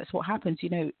sometimes that's what happens.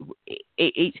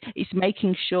 It's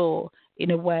making sure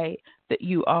in a way that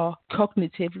you are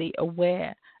cognitively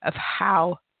aware of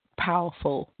how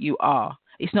powerful you are.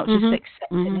 It's not just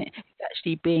accepting it; it's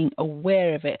actually being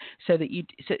aware of it, so that you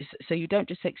don't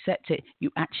just accept it;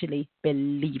 you actually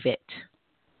believe it.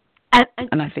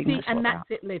 And I think that's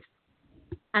it, Liv.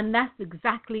 And that's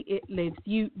exactly it, Liv.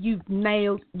 You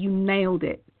nailed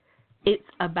it. It's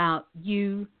about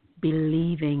you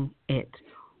believing it.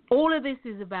 All of this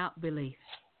is about belief.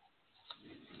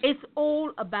 It's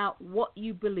all about what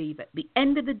you believe. At the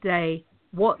end of the day,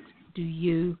 what do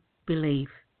you believe?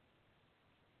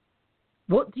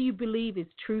 What do you believe is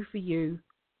true for you?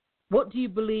 What do you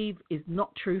believe is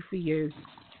not true for you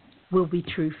will be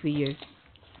true for you.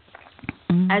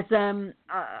 As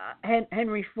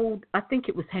Henry Ford, I think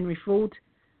it was Henry Ford,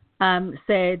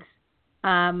 said,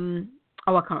 I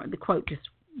can't remember, the quote just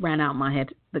ran out of my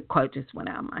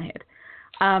head.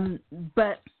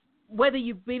 But whether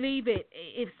you believe it,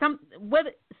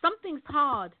 whether something's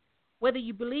hard, whether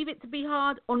you believe it to be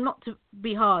hard or not to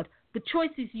be hard, the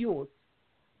choice is yours.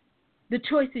 The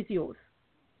choice is yours.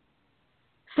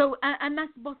 So, and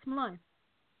that's the bottom line.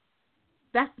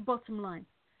 That's the bottom line.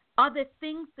 Are there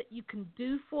things that you can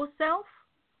do for self?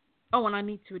 Oh, and I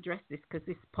need to address this because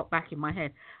this popped back in my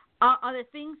head. Are there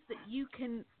things that you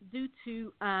can do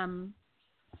to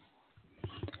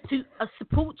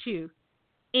support you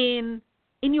in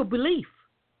your belief,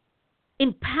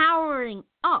 in powering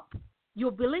up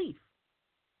your belief?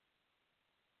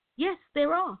 Yes,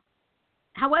 there are.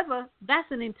 However, that's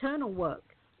an internal work.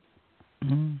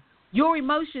 Your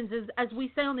emotions, as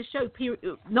we say on the show,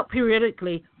 not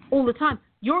periodically, all the time,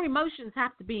 your emotions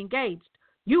have to be engaged.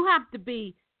 You have to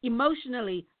be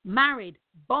emotionally married,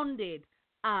 bonded,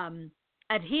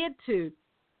 adhered to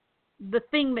the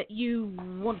thing that you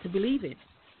want to believe in.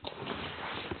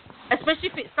 Especially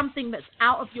if it's something that's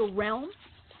out of your realm.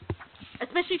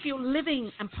 Especially if you're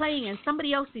living and playing in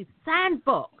somebody else's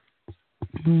sandbox.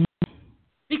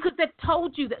 Because they've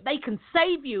told you that they can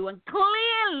save you, and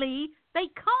clearly they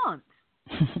can't.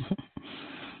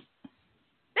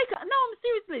 They can't. No, I'm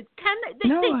seriously. Can they?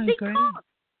 They can't.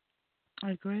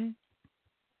 I agree.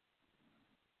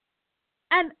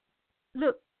 And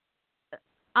look,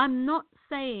 I'm not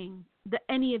saying that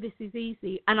any of this is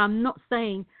easy, and I'm not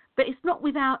saying that it's not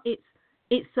without its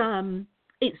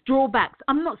drawbacks.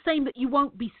 I'm not saying that you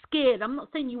won't be scared. I'm not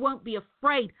saying you won't be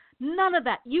afraid. None of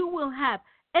that. You will have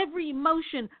every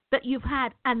emotion that you've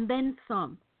had and then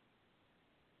some.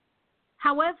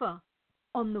 However,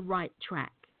 on the right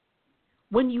track,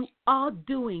 when you are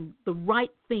doing the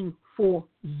right thing for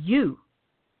you,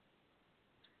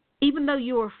 even though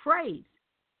you're afraid,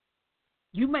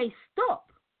 you may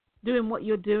stop doing what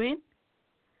you're doing,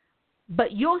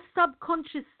 but your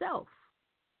subconscious self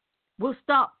will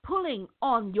start pulling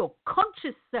on your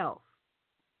conscious self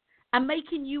and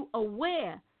making you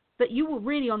aware that you were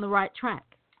really on the right track.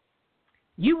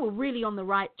 You were really on the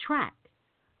right track.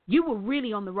 You were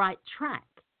really on the right track.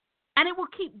 And it will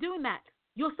keep doing that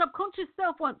Your subconscious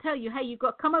self won't tell you, hey, you've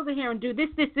got to come over here and do this,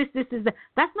 this, this, this, this.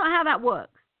 That's not how that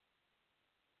works.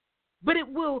 But it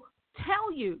will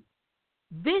tell you,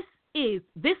 this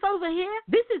over here,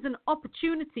 this is an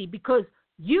opportunity because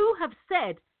you have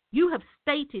said, you have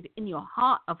stated in your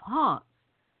heart of hearts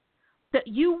that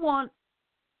you want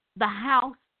the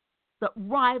house that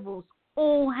rivals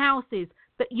all houses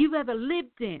that you've ever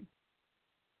lived in.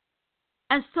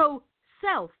 And so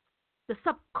the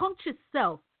subconscious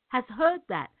self has heard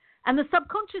that. And the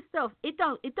subconscious self, it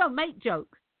don't make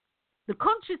jokes. The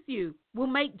conscious you will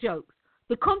make jokes.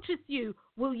 The conscious you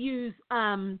will use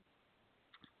an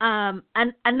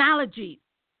analogy.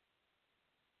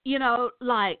 You know,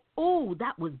 like, oh,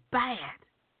 that was bad.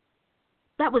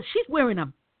 She's wearing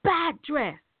a bad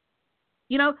dress.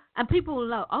 You know, and people will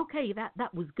know, okay,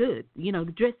 that was good. You know,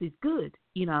 the dress is good,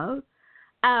 you know.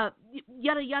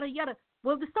 Yada, yada, yada.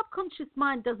 Well, the subconscious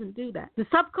mind doesn't do that. The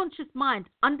subconscious mind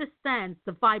understands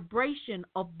the vibration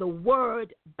of the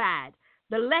word bad,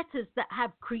 the letters that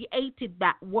have created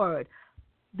that word.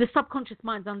 The subconscious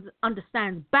mind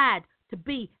understands bad to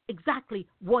be exactly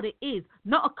what it is,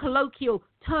 not a colloquial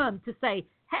term to say,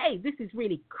 hey, this is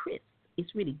really crisp,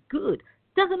 it's really good.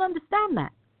 Doesn't understand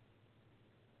that.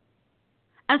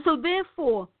 And so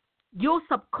therefore, your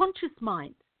subconscious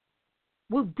mind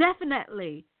will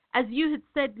definitely, as you had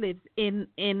said, Liv, in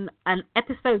an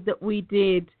episode that we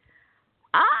did,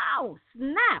 oh,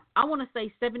 snap, I want to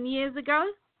say 7 years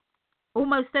ago,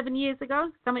 almost 7 years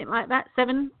ago, something like that,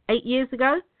 7, 8 years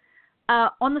ago,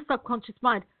 on the subconscious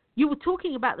mind. You were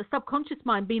talking about the subconscious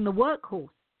mind being the workhorse.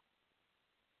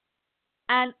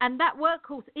 And that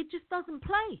workhorse, it just doesn't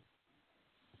play.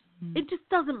 It just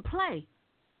doesn't play.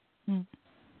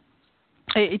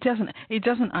 It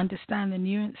doesn't understand the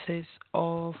nuances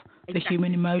of the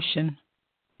human emotion.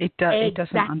 It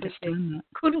doesn't understand that.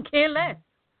 Couldn't care less.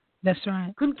 That's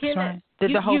right. Couldn't care less.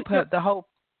 Right. The whole.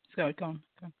 Sorry, go on.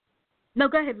 No,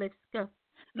 go ahead, Liz. Go.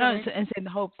 No, and saying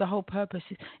the whole purpose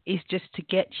is just to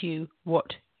get you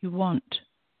what you want.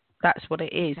 That's what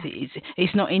it is.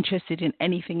 It's not interested in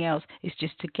anything else. It's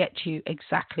just to get you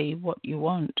exactly what you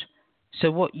want.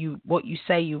 So what you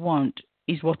say you want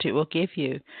is what it will give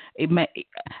you.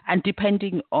 And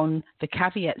depending on the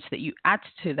caveats that you add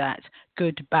to that,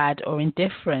 good, bad, or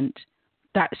indifferent,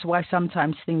 that's why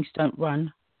sometimes things don't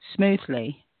run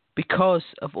smoothly, because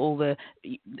of all the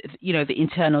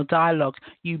internal dialogue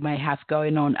you may have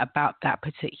going on about that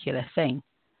particular thing.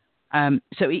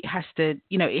 So it has to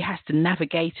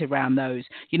navigate around those.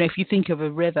 You know, if you think of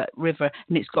a river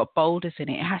and it's got boulders in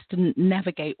it, it has to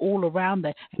navigate all around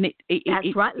there, and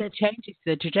it changes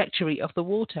the trajectory of the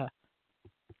water.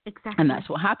 Exactly. And that's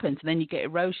what happens. And then you get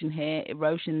erosion here,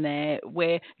 erosion there,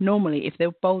 where normally if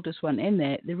the boulders weren't in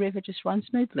there, the river just runs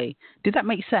smoothly. Did that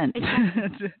make sense?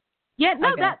 Exactly. Yeah, no,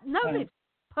 okay. It's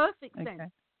perfect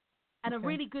sense. And a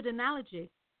really good analogy.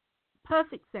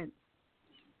 Perfect sense.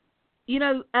 You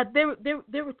know, there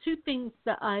are two things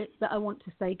that I want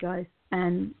to say, guys,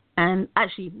 and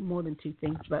actually more than two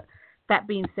things. But that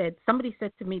being said, somebody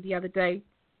said to me the other day,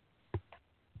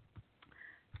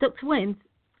 Dr. Wendy,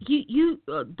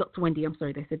 Dr. Wendy, I'm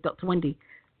sorry, they said, Dr. Wendy,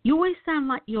 you always sound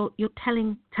like you're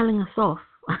telling us off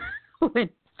when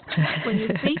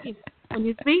you're speaking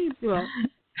to us.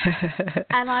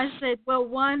 And I said, well,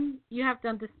 one, you have to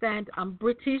understand I'm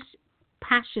British,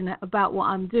 passionate about what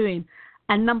I'm doing.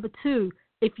 And number two,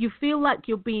 if you feel like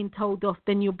you're being told off,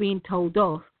 then you're being told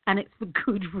off, and it's for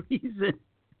good reason.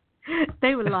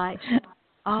 They were like,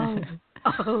 oh,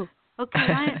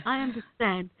 okay, I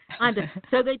understand.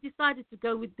 So they decided to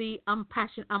go with the I'm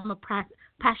a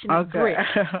passionate Brit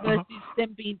versus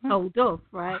them being told off,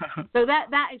 right? So that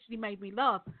actually made me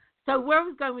laugh. So where I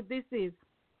was going with this is,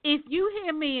 if you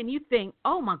hear me and you think,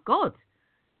 oh my God,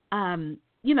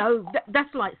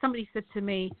 that's like somebody said to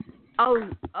me, oh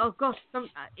gosh,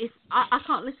 I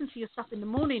can't listen to your stuff in the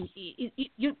morning.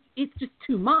 It's just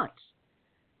too much.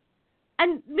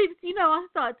 And I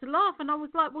started to laugh, and I was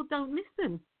like, well, don't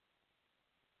listen.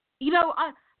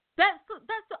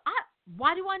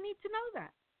 Why do I need to know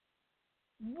that?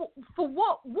 For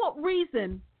what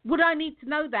reason would I need to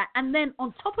know that? And then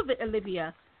on top of it,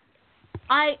 Olivia,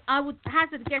 I would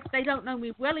hazard a guess they don't know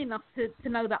me well enough to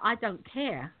know that I don't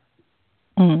care.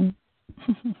 Mm.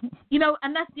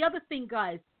 And that's the other thing,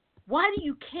 guys. Why do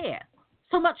you care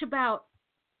so much about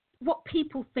what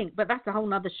people think? But that's a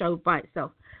whole other show by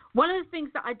itself. One of the things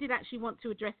that I did actually want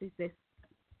to address is this.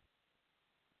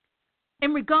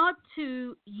 In regard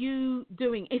to you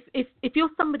doing, if you're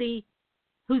somebody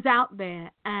who's out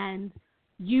there and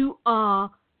you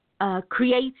are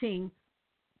creating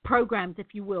programs,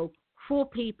 if you will, for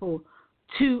people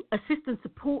to assist and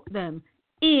support them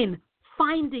in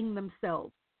finding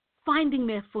themselves, finding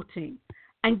their footing,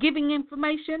 and giving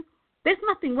information. There's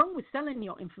nothing wrong with selling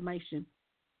your information.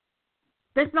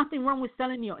 There's nothing wrong with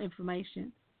selling your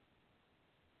information.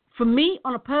 For me,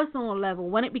 on a personal level,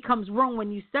 when it becomes wrong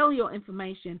when you sell your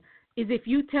information is if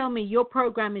you tell me your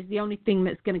program is the only thing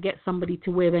that's going to get somebody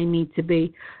to where they need to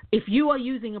be. If you are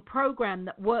using a program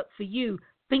that worked for you,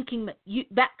 thinking that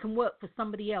that can work for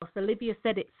somebody else. Olivia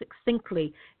said it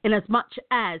succinctly, in as much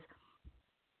as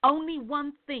only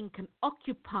one thing can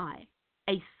occupy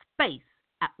a space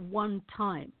at one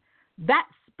time. That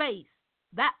space,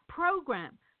 that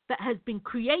program that has been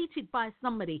created by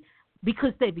somebody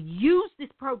because they've used this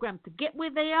program to get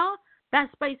where they are,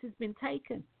 that space has been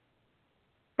taken.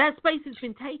 That space has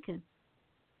been taken.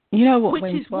 You know what, which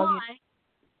Wendy, is why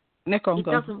it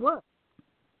doesn't work.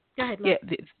 Go ahead, love.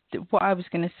 Yeah, what I was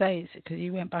going to say is, because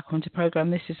you went back onto program,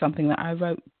 this is something that I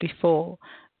wrote before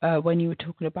when you were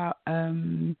talking about,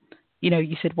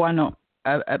 you said why not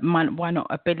 $1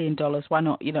 billion? Why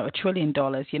not, $1 trillion?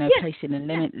 Placing a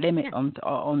limit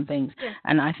on things. Yeah.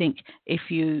 And I think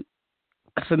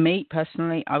for me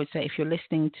personally, I would say if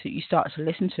you start to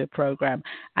listen to a program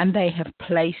and they have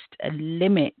placed a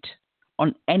limit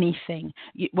on anything,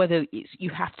 whether it's you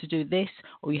have to do this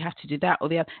or you have to do that or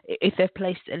the other, if they've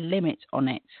placed a limit on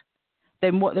it,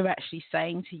 then what they're actually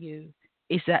saying to you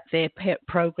is that their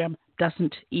program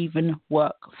doesn't even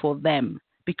work for them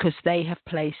because they have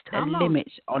placed a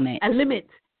limit on it. A limit.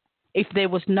 If there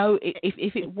was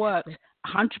if it worked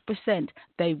 100%,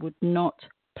 they would not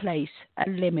place a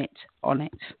limit on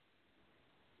it.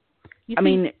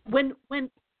 When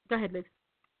go ahead, Liz.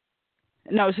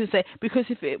 No, I was going to say, because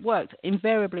if it worked,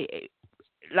 invariably,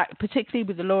 particularly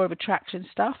with the law of attraction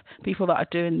stuff, people that are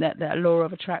doing that law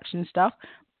of attraction stuff,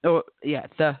 the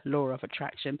law of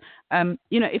attraction,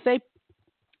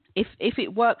 if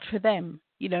it worked for them,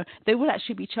 they will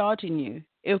actually be charging you.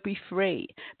 It'll be free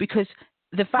because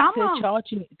the fact they're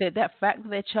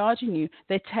charging you,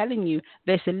 they're telling you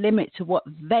there's a limit to what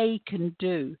they can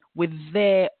do with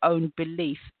their own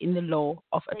belief in the law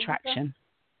of attraction.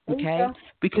 Okay?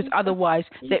 Because otherwise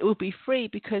they will be free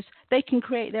because they can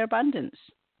create their abundance.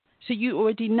 So you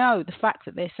already know the fact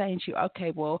that they're saying to you,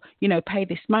 okay, well, pay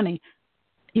this money.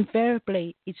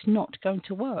 Invariably, it's not going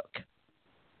to work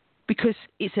because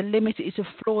it's a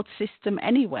flawed system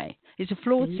anyway. It's a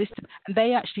flawed system, and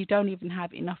they actually don't even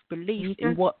have enough belief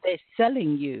in what they're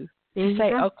selling you to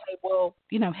say, okay, well,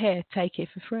 here, take it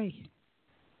for free.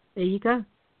 There you go.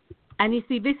 And you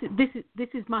see, this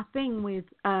is my thing with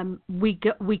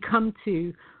we come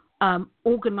to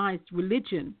organized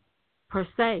religion per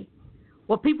se.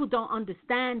 What people don't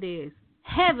understand is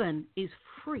heaven is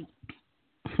free.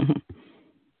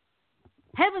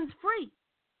 Heaven's free.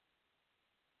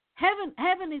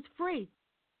 Heaven is free.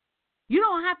 You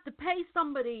don't have to pay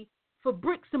somebody for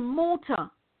bricks and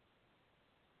mortar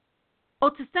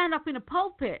or to stand up in a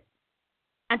pulpit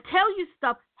and tell you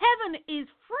stuff. Heaven is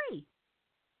free.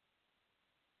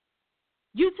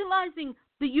 Utilizing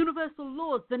the universal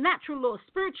laws, the natural laws,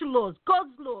 spiritual laws,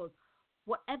 God's laws,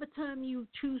 whatever term you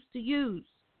choose to use,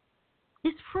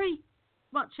 is free.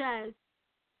 Much as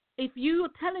if you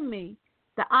are telling me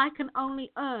that I can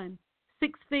only earn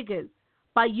 6 figures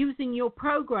by using your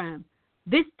program,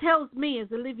 this tells me,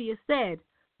 as Olivia said,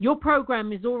 your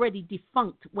program is already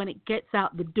defunct when it gets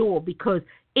out the door because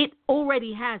it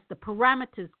already has the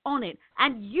parameters on it,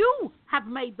 and you have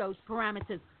made those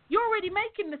parameters. You're already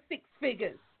making the 6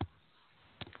 figures.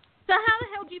 So how the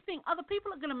hell do you think other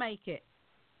people are going to make it?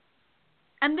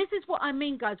 And this is what I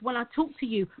mean, guys, when I talk to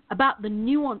you about the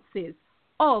nuances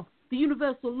of the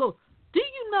universal law. Do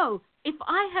you know if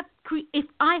I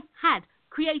had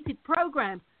created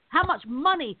programs, how much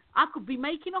money I could be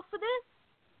making off of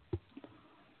this?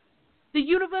 The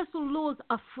universal laws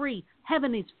are free.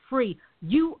 Heaven is free.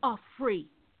 You are free.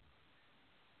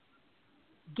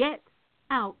 Get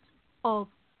out of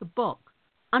the box.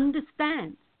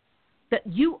 Understand that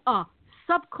you are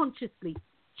subconsciously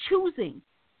choosing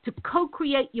to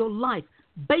co-create your life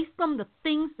based on the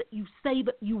things that you say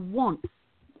that you want.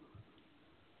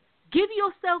 Give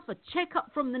yourself a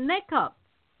checkup from the neck up.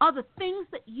 Are the things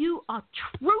that you are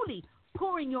truly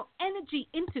pouring your energy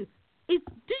into, do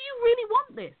you really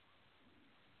want this?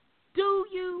 Do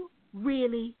you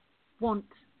really want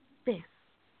this?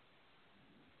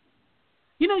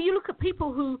 You look at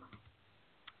people who,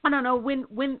 I don't know, win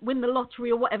the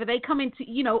lottery or whatever. They come into,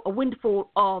 a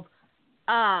windfall of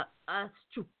a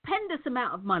stupendous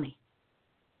amount of money.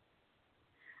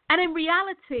 And in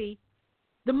reality,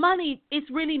 the money is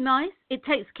really nice. It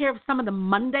takes care of some of the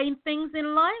mundane things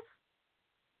in life.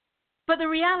 But the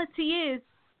reality is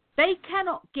they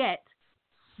cannot get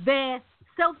their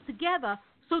self together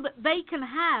so that they can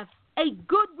have a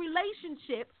good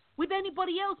relationship with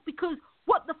anybody else, because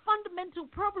what the fundamental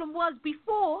problem was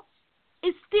before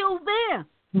is still there.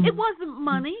 It wasn't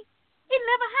money. It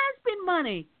never has been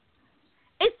money.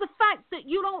 It's the fact that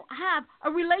you don't have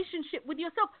a relationship with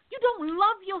yourself. You don't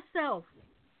love yourself.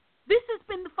 This has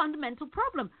been the fundamental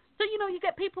problem. So, you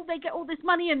get people, they get all this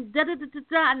money and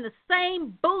da-da-da-da-da, and the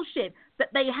same bullshit that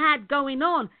they had going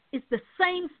on is the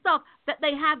same stuff that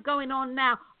they have going on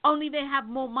now, only they have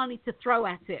more money to throw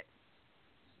at it.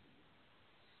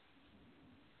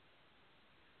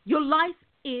 Your life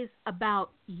is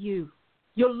about you.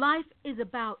 Your life is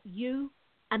about you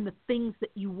and the things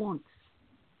that you want.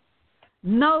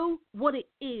 Know what it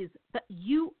is that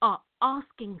you are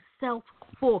asking self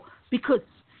for, because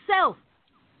self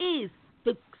is,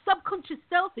 the subconscious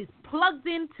self is plugged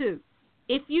into,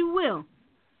 if you will,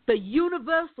 the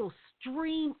universal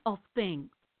stream of things,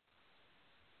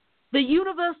 the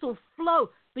universal flow,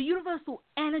 the universal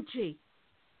energy.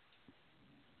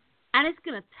 And it's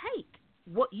going to take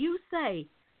what you say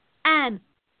and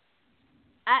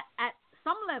at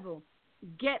some level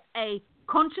get a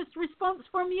conscious response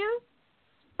from you.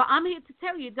 But I'm here to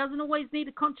tell you, it doesn't always need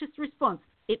a conscious response.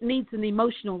 It needs an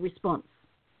emotional response.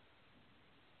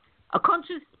 A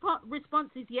conscious response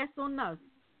is yes or no.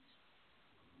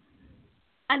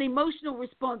 An emotional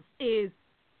response is,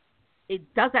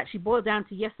 it does actually boil down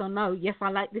to yes or no. Yes, I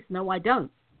like this. No, I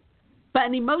don't. But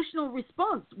an emotional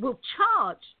response will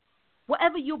charge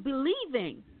whatever you're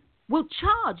believing, will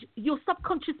charge your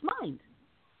subconscious mind.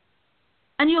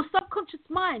 And your subconscious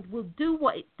mind will do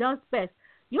what it does best.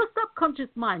 Your subconscious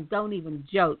mind doesn't even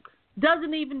joke.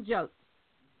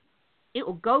 It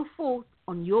will go forth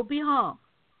on your behalf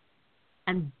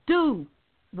and do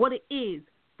what it is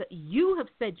that you have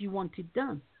said you wanted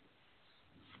done.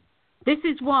 This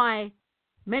is why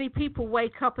many people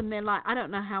wake up and they're like, I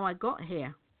don't know how I got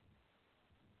here.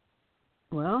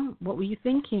 Well, what were you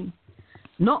thinking?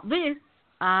 Not this.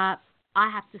 I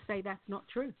have to say that's not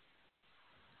true.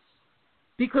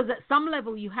 Because at some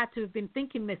level you had to have been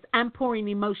thinking this and pouring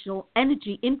emotional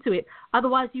energy into it.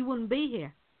 Otherwise you wouldn't be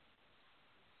here.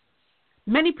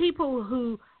 Many people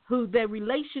who their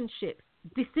relationships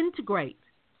disintegrate,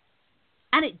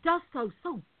 and it does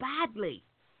so badly.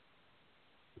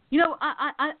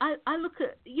 I look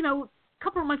at, a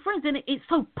couple of my friends, and it's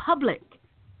so public.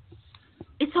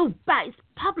 It's so bad. It's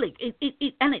public.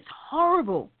 And it's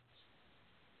horrible.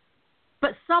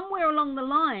 But somewhere along the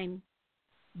line,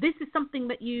 this is something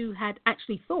that you had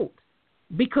actually thought,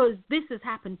 because this has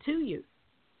happened to you.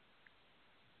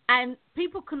 And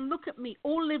people can look at me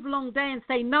all live long day and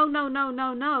say, no.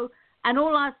 And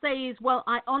all I say is, well,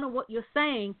 I honor what you're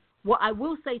saying. What I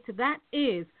will say to that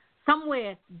is,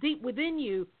 somewhere deep within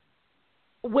you,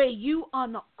 where you are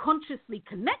not consciously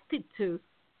connected to,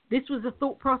 this was a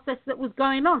thought process that was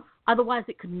going on. Otherwise,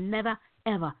 it could never,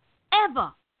 ever,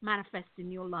 ever manifest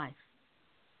in your life.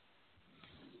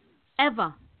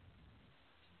 Ever.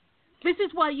 This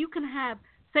is why you can have,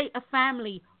 say, a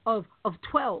family of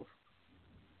 12.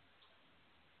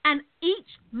 And each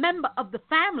member of the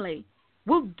family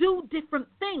will do different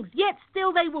things, yet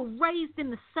still they were raised in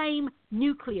the same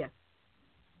nucleus.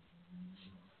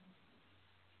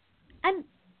 And,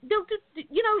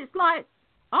 it's like,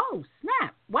 oh,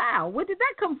 snap, wow, where did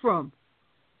that come from?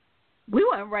 We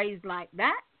weren't raised like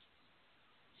that.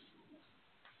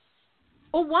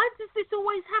 Or why does this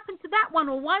always happen to that one?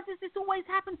 Or why does this always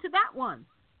happen to that one?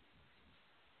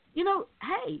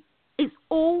 Hey, it's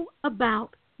all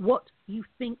about what you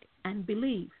think and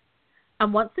believe.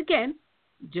 And once again,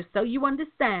 just so you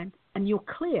understand and you're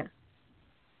clear,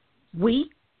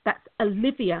 that's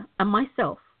Olivia and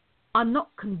myself, are not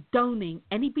condoning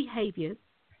any behaviors,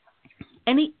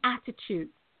 any attitude,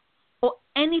 or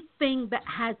anything that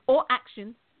has, or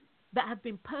actions that have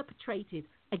been perpetrated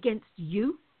against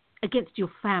you, against your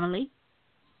family,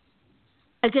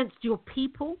 against your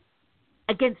people,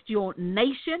 against your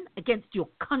nation, against your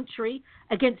country,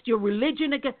 against your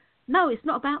religion. No, it's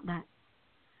not about that.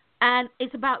 And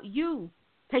it's about you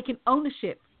taking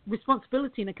ownership,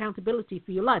 responsibility, and accountability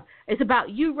for your life. It's about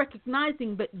you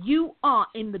recognizing that you are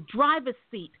in the driver's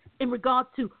seat in regard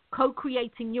to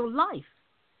co-creating your life.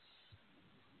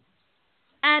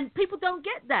 And people don't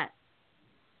get that.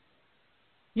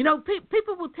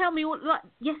 People will tell me, like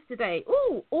yesterday,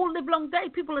 all live long day,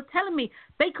 people are telling me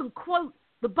they can quote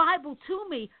the Bible to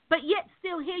me, but yet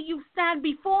still here you stand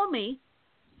before me,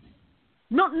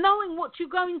 not knowing what you're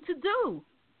going to do.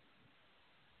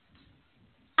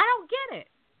 I don't get it.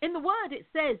 In the word it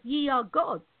says, ye are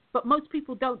gods, but most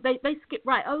people don't. They skip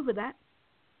right over that.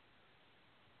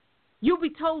 You'll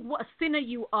be told what a sinner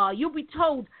you are. You'll be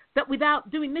told that without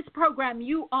doing this program,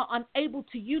 you are unable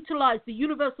to utilize the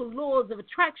universal laws of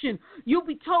attraction. You'll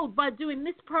be told by doing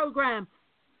this program,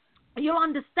 you'll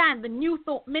understand the New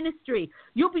Thought Ministry.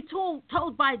 You'll be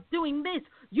told by doing this,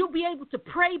 you'll be able to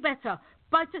pray better.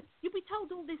 You'll be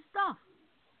told all this stuff.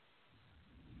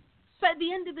 But at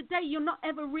the end of the day, you're not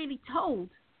ever really told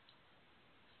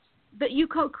that you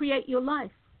co-create your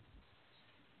life.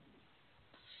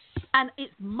 And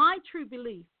it's my true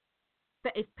belief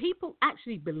that if people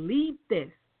actually believed this,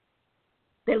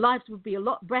 their lives would be a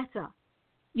lot better.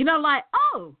 You know, like,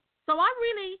 oh, so I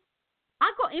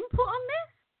got input on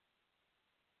this?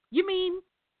 You mean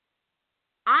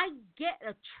I get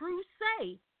a true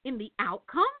say in the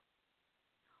outcome?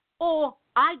 Or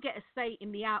I get a say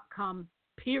in the outcome,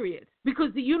 period?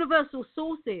 Because the universal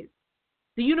sources,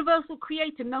 the universal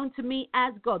creator known to me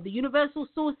as God, the universal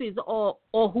sources or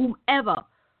whomever,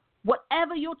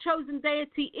 whatever your chosen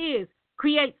deity is,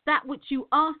 creates that which you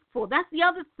ask for. That's the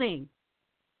other thing.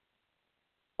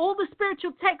 All the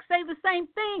spiritual texts say the same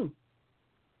thing.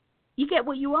 You get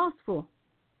what you ask for.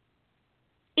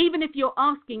 Even if you're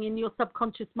asking in your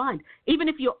subconscious mind, even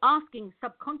if you're asking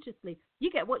subconsciously,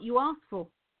 you get what you ask for.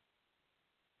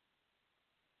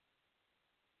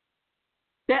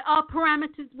 There are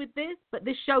parameters with this, but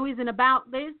this show isn't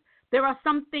about this. There are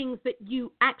some things that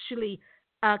you actually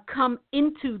come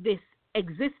into this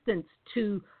existence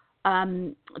to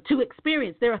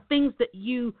experience. There are things that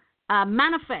you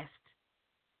manifest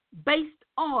based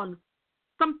on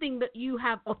something that you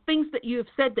have or things that you have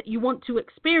said that you want to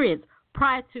experience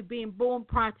prior to being born,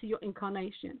 prior to your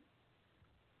incarnation.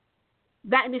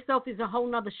 That in itself is a whole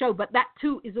nother show, but that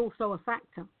too is also a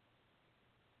factor.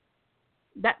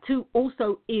 That too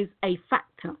also is a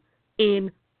factor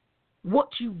in what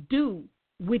you do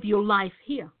with your life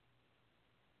here.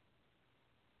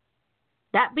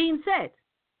 That being said,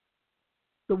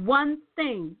 the one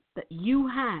thing that you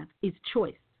have is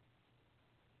choice.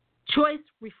 Choice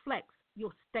reflects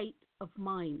your state of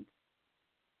mind.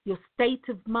 Your state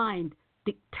of mind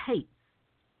dictates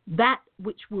that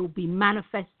which will be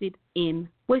manifested in.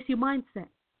 Where's your mindset?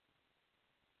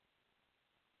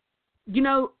 You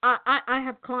know, I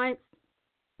have clients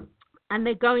and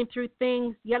they're going through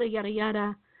things, yada, yada,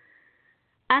 yada.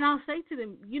 And I'll say to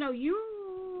them, you know, you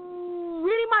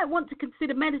really might want to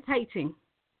consider meditating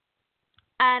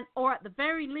or at the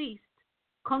very least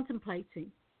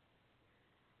contemplating.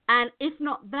 And if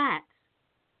not that,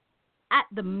 at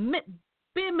the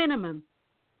bare minimum,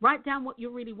 write down what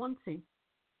you're really wanting.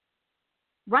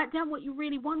 Write down what you're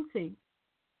really wanting.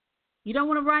 You don't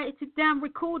want to write it down,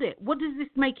 record it. What does this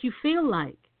make you feel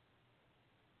like?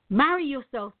 Marry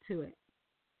yourself to it.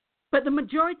 But the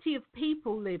majority of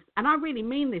people live, and I really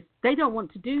mean this, they don't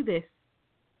want to do this.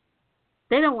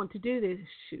 They don't want to do this.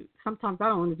 Shoot, sometimes I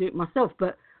don't want to do it myself,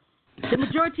 but the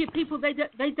majority of people, they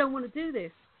don't want to do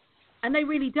this. And they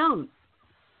really don't.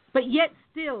 But yet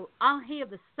still, I'll hear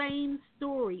the same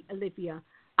story, Olivia.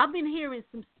 I've been hearing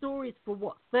some stories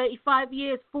for 35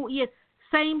 years, 40 years,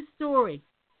 same story.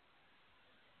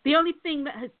 The only thing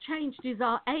that has changed is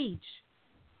our age.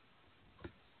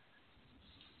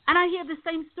 And I hear the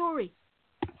same story.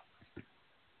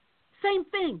 Same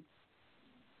thing.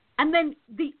 And then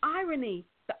the irony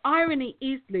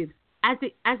is, Liv, as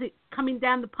it's coming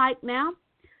down the pike now,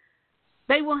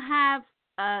 they will have,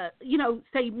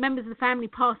 say members of the family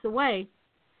pass away,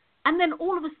 and then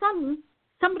all of a sudden,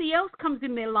 somebody else comes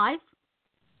in their life,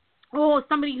 or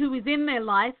somebody who is in their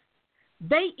life,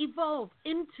 they evolve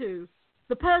into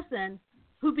the person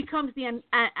who becomes the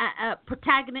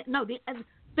protagonist. No, they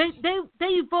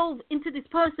evolve into this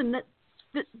person that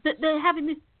they're having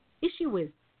this issue with.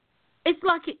 It's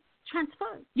like it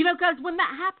transfers. You know, guys, when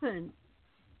that happens,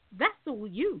 that's all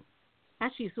you.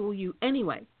 Actually, it's all you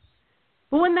anyway.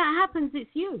 But when that happens, it's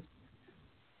you.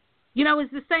 You know, as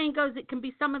the saying goes, it can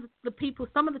be some of the people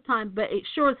some of the time, but it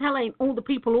sure as hell ain't all the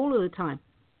people all of the time.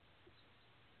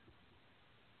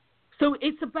 So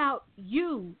it's about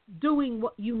you doing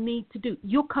what you need to do.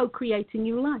 You're co-creating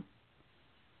your life.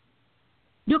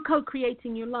 You're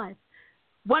co-creating your life.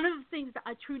 One of the things that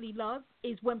I truly love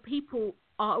is when people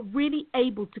are really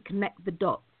able to connect the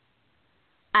dots.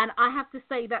 And I have to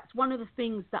say that's one of the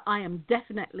things that I am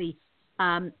definitely,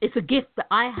 it's a gift that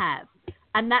I have,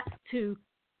 and that's to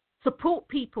support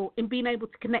people in being able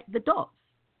to connect the dots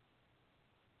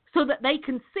so that they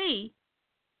can see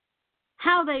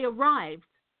how they arrived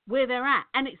where they're at.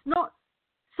 And it's not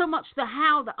so much the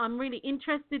how that I'm really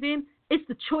interested in, it's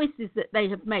the choices that they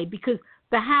have made, because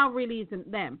the how really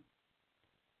isn't them.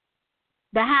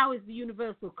 The how is the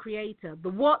universal creator. The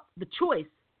what, the choice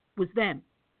was them.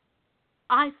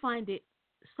 I find it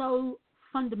so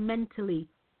fundamentally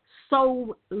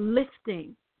soul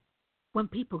lifting when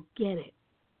people get it.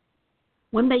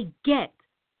 When they get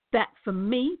that, for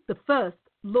me, the first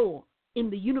law in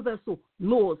the universal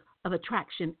laws of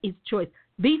attraction is choice.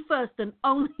 The first and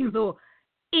only law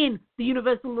in the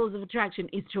universal laws of attraction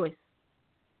is choice.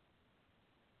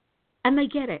 And they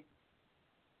get it.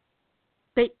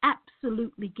 They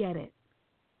absolutely get it.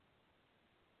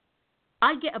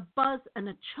 I get a buzz and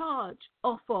a charge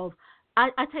off of, I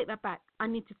take that back. I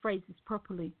need to phrase this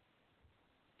properly.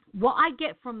 What I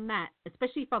get from that,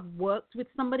 especially if I've worked with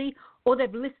somebody or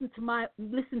they've listened to my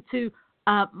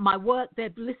work,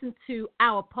 they've listened to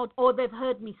our pod, or they've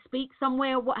heard me speak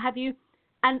somewhere, what have you,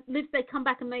 and if they come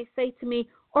back and they say to me,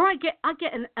 or I get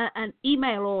an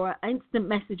email or an instant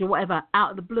message or whatever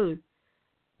out of the blue,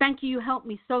 thank you, you helped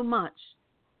me so much.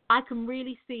 I can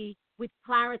really see with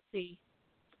clarity.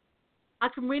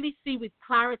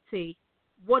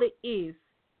 What it is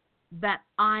that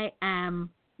I am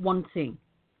wanting.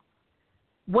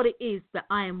 What it is that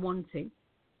I am wanting.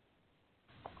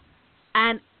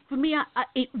 And for me,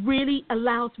 it really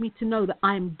allows me to know that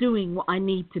I am doing what I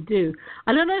need to do.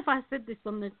 I don't know if I said this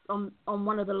on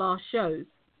one of the last shows,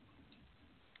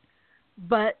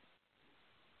 but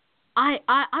I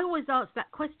always ask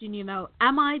that question,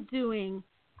 am I doing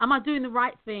the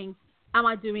right thing? Am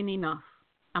I doing enough?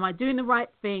 Am I doing the right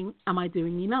thing? Am I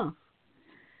doing enough?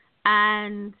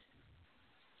 And,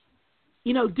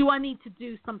 do I need to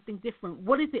do something different?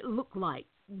 What does it look like?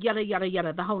 Yada, yada,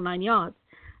 yada, the whole 9 yards.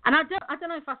 And I don't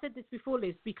know if I said this before,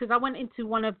 Liz, because I went into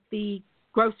one of the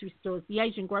grocery stores, the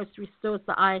Asian grocery stores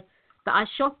that I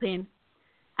shop in,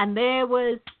 and there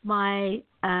was my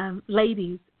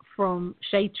ladies from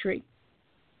Shade Tree.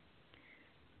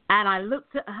 And I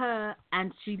looked at her,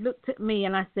 and she looked at me,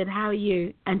 and I said, how are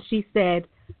you? And she said,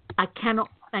 I cannot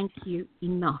thank you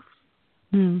enough.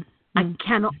 I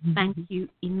cannot thank you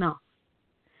enough.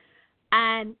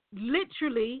 And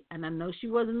literally, and I know she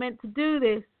wasn't meant to do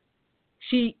this,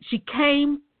 she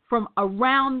came from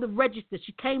around the register.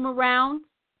 She came around,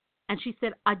 and she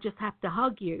said, I just have to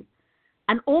hug you.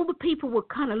 And all the people were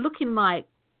kind of looking like,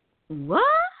 what?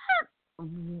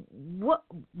 What's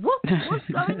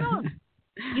going on?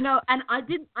 And I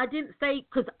didn't say,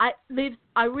 because I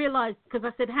realized, because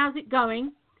I said, how's it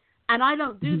going? And I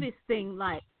don't do this thing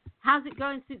like, how's it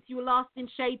going since you were last in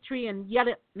Shade Tree and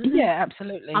yada. Yeah,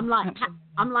 absolutely. I'm like,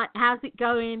 how's it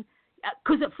going?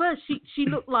 Because at first she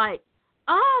looked like,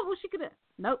 oh, what's she gonna?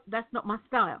 Nope, that's not my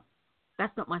style.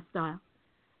 That's not my style.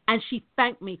 And she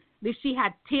thanked me. She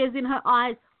had tears in her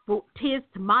eyes, brought tears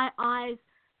to my eyes,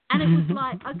 and it was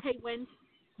like, okay, Wendy,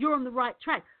 you're on the right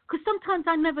track. Because sometimes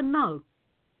I never know,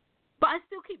 but I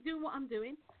still keep doing what I'm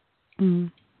doing.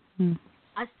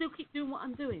 I still keep doing what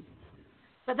I'm doing.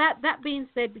 But that being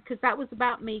said, because that was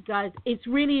about me, guys, it's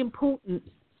really important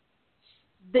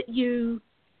that you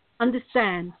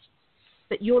understand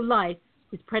that your life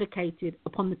is predicated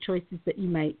upon the choices that you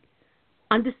make.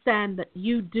 Understand that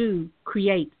you do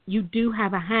create. You do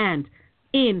have a hand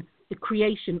in the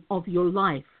creation of your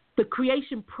life. The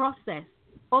creation process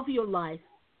of your life,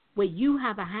 where you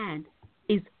have a hand,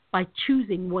 is by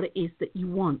choosing what it is that you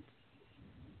want.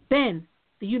 Then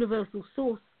the universal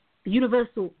source, the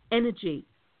universal energy,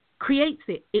 creates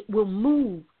it. It will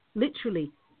move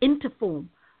literally into form.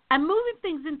 And moving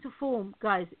things into form,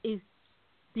 guys, is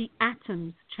the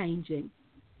atoms changing.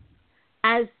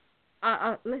 As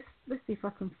let's see if I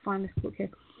can find this book here.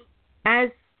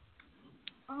 That's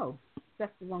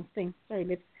the wrong thing. Sorry,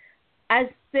 Liv. As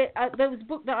there was a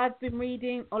book that I've been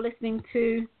reading or listening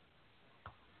to.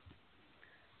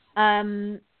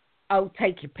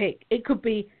 Take your pick. It could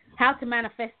be How to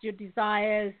Manifest Your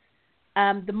Desires,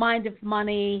 The Mind of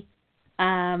Money,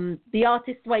 The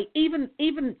Artist's Way, even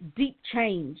Deep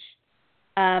Change.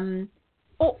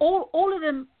 All of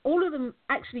them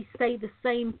actually say the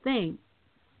same thing.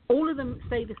 All of them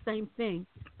say the same thing.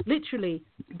 Literally,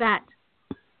 that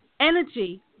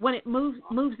energy, when it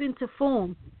moves into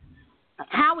form,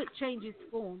 how it changes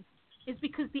form is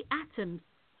because the atoms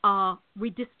are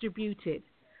redistributed.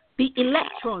 The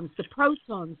electrons, the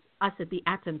protons, I said the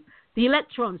atoms, the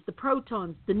electrons, the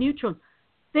protons, the neutrons,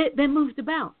 they're moved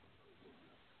about.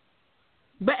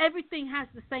 But everything has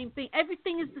the same thing.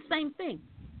 Everything is the same thing.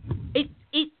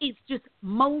 It's just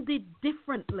molded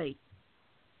differently.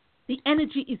 The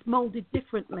energy is molded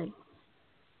differently.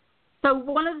 So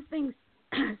one of the things,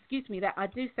 excuse me, that I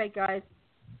do say, guys,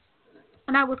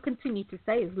 and I will continue to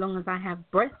say as long as I have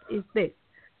breath, is this.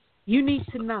 You need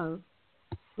to know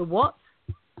the what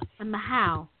and the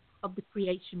how of the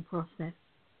creation process.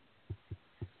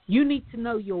 You need to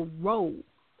know your role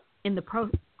in the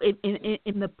process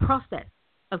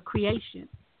of creation.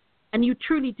 And you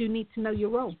truly do need to know your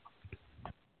role.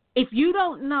 If you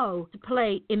don't know to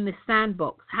play in the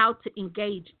sandbox, how to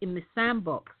engage in the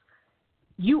sandbox,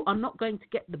 you are not going to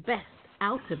get the best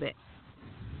out of it.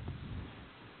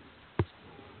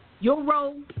 Your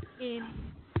role in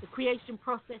the creation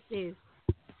process is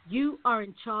you are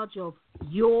in charge of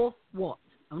your what.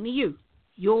 Only you.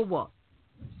 Your what.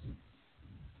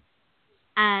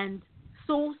 And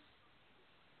source,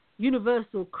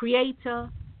 universal creator,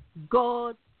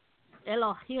 God,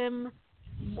 Elohim,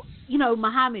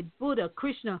 Muhammad, Buddha,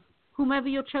 Krishna, whomever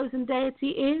your chosen deity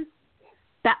is,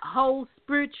 that whole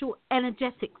spiritual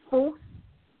energetic force,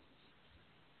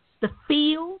 the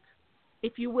field,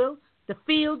 if you will, the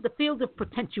field of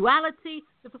potentiality,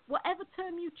 whatever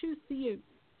term you choose to use,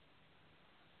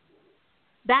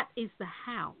 that is the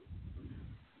how.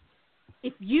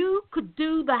 If you could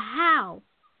do the how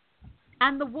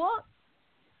and the what,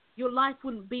 your life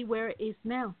wouldn't be where it is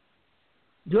now.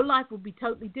 Your life would be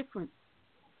totally different.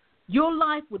 Your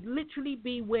life would literally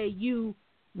be where you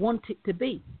want it to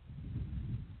be.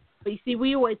 But you see,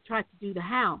 we always try to do the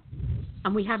how,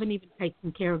 and we haven't even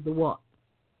taken care of the what.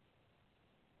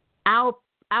 Our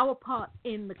part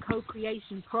in the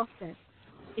co-creation process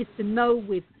is to know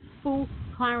with full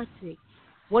clarity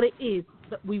what it is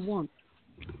that we want.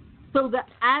 So that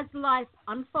as life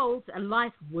unfolds, and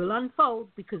life will unfold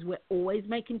because we're always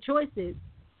making choices,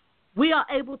 we are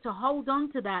able to hold on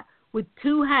to that with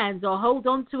two hands, or hold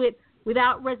on to it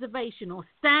without reservation, or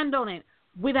stand on it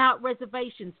without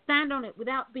reservation, stand on it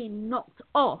without being knocked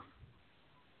off,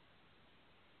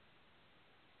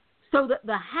 so that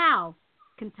the how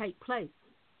can take place.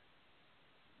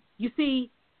 You see,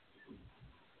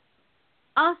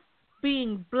 us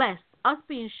being blessed, us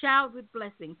being showered with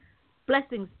blessings,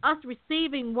 us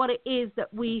receiving what it is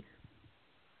that we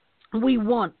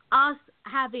want, us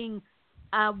having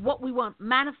what we want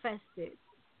manifested,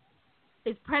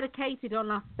 is predicated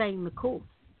on us staying the course.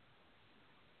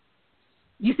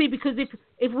 You see, because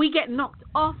if we get knocked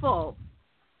off of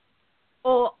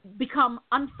or become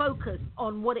unfocused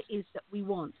on what it is that we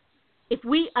want, if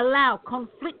we allow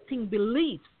conflicting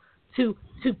beliefs to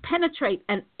penetrate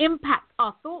and impact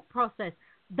our thought process,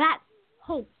 that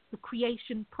halts the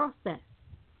creation process.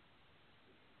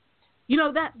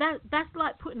 That's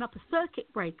like putting up a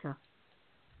circuit breaker.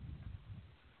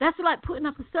 That's like putting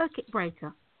up a circuit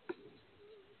breaker.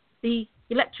 The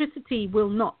electricity will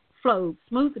not flow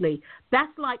smoothly.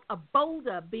 That's like a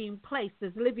boulder being placed,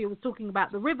 as Olivia was talking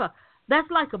about the river. That's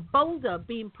like a boulder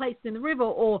being placed in the river,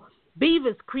 or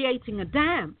beavers creating a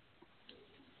dam.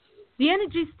 The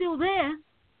energy's still there.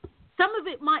 Some of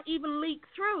it might even leak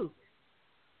through.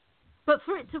 But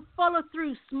for it to follow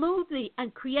through smoothly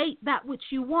and create that which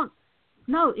you want,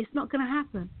 no, it's not going to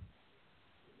happen.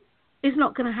 It's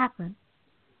not going to happen.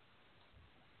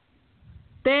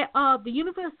 There are the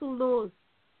universal laws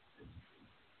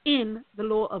in the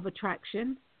law of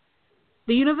attraction,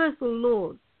 the universal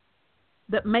laws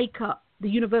that make up the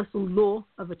universal law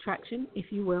of attraction,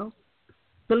 if you will.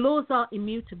 The laws are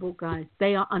immutable, guys.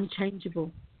 They are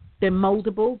unchangeable. They're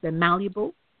moldable. They're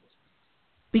malleable.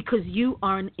 Because you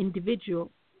are an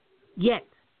individual. Yet,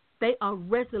 they are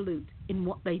resolute in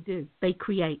what they do. They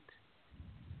create.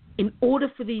 In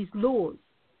order for these laws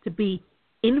to be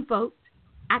invoked,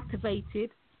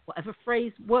 activated, whatever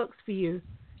phrase works for you,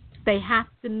 they have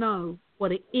to know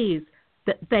what it is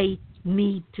that they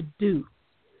need to do.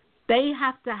 They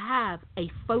have to have a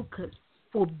focus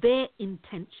for their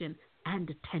intention and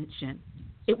attention.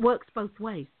 It works both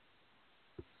ways.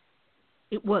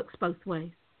 It works both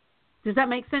ways. Does that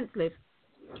make sense, Liv?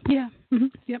 Yeah. Mm-hmm.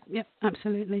 Yep,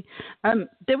 absolutely.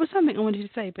 There was something I wanted to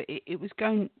say, but it was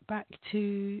going back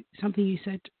to something you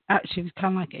said. Actually, it was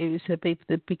kind of like it was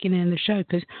the beginning of the show,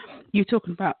 because you're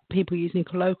talking about people using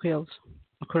colloquial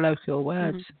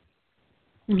words,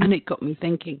 mm-hmm. And it got me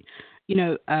thinking.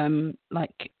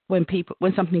 Like when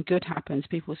something good happens,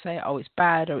 people say, "Oh, it's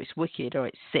bad," or "It's wicked," or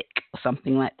 "It's sick," or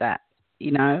something like that.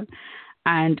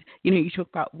 And you talk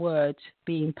about words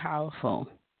being powerful.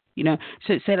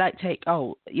 So say like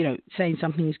saying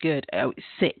something is good. Oh, it's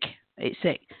sick. It's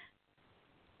sick.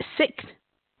 Sick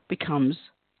becomes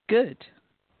good.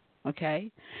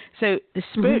 Okay. So the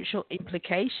spiritual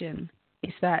implication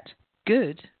is that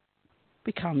good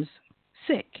becomes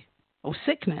sick or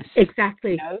sickness.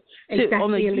 Exactly. So exactly,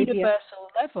 on a Olivia. universal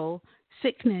level,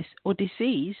 sickness or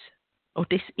disease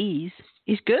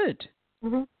is good.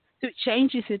 Mm-hmm. So it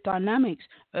changes the dynamics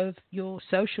of your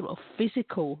social or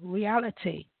physical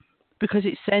reality, because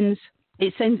it sends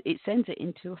it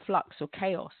into a flux or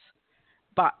chaos.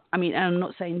 But and I'm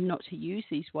not saying not to use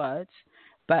these words,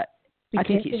 but I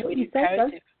think it's really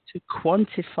imperative to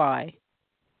quantify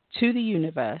to the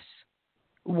universe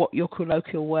what your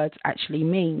colloquial words actually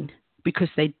mean, because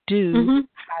they do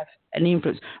have an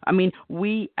influence. I mean,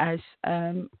 we as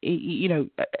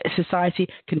society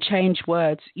can change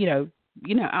words,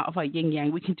 out of our yin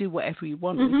yang. We can do whatever we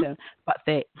want with them, but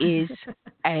there is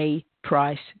a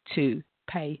price to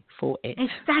pay for it.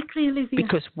 Exactly, Olivia.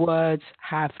 Because words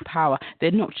have power.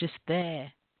 They're not just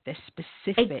there. They're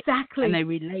specific. Exactly. And they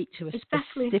relate to a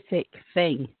specific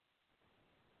thing.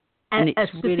 And it's a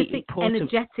really specific important.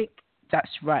 Energetic.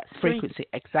 That's right. Frequency.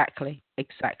 Exactly.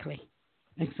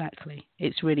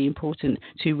 It's really important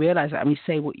to realize that. I mean,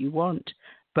 say what you want,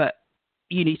 but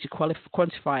you need to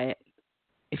quantify it.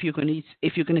 If you're going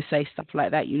to say stuff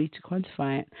like that, you need to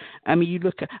quantify it. I mean, you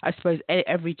look at, I suppose,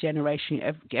 every generation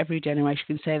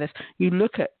can say this. You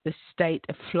look at the state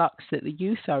of flux that the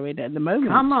youth are in at the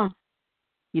moment. Come on.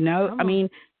 I mean,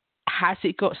 has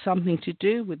it got something to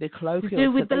do with the colloquial? To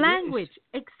do with the language.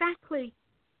 Use?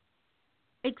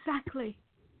 Exactly.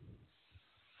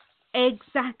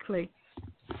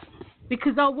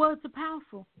 Because our words are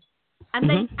powerful, and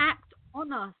they act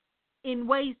on us in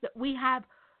ways that we have.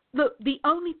 Look, the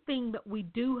only thing that we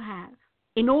do have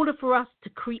in order for us to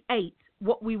create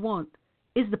what we want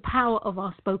is the power of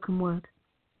our spoken word.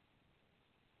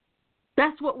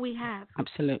 That's what we have.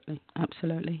 Absolutely.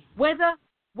 Whether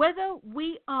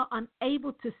we are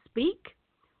unable to speak,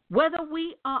 whether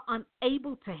we are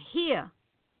unable to hear,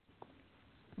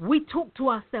 we talk to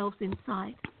ourselves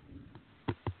inside.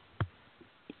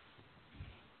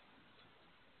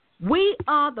 We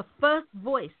are the first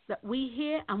voice that we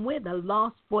hear, and we're the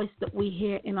last voice that we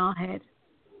hear in our head.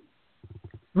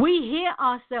 We hear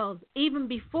ourselves even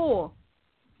before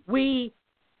we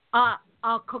are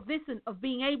cognizant of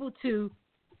being able to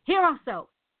hear ourselves.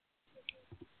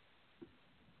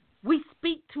 We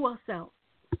speak to ourselves.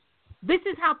 This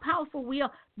is how powerful we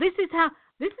are. This is what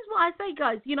I say,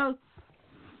 guys.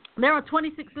 There are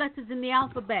 26 letters in the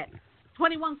alphabet,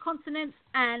 21 consonants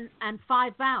and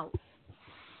 5 vowels.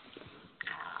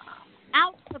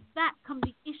 Out of that come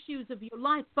the issues of your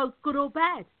life, both good or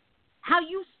bad. How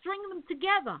you string them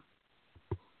together.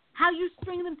 And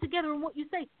what you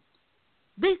say.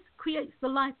 This creates the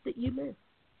life that you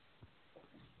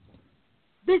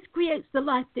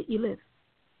live.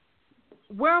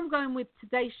 Where I'm going with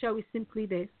today's show is simply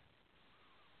this.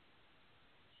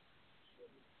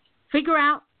 Figure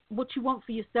out what you want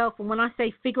for yourself. And when I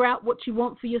say figure out what you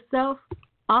want for yourself,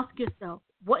 ask yourself,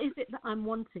 what is it that I'm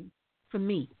wanting for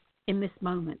me in this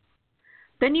moment?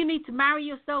 Then you need to marry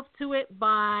yourself to it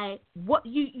by what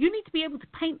you need to be able to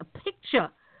paint a picture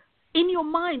in your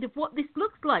mind of what this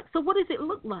looks like. So what does it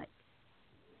look like?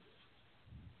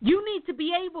 You need to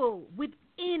be able,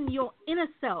 within your inner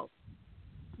self,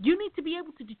 you need to be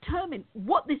able to determine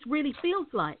what this really feels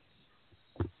like.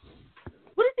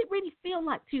 What does it really feel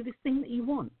like to you, this thing that you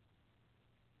want?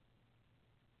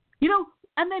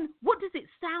 And then what does it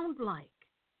sound like?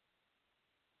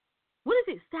 What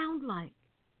does it sound like?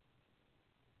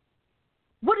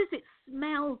 What does it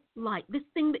smell like? This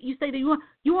thing that you say that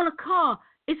you want a car.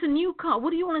 It's a new car.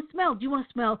 What do you want to smell? Do you want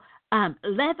to smell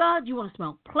leather? Do you want to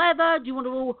smell pleather?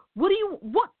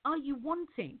 What are you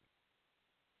wanting?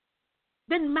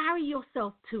 Then marry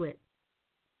yourself to it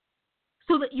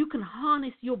so that you can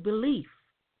harness your belief.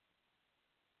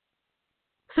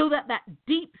 So that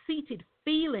deep-seated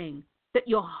feeling that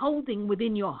you're holding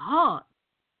within your heart,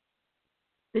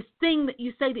 this thing that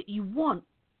you say that you want,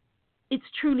 it's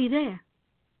truly there.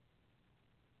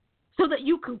 So that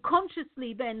you can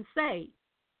consciously then say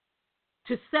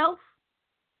to self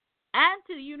and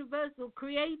to the universal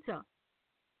creator,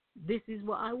 this is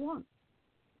what I want.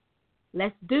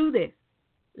 Let's do this.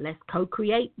 Let's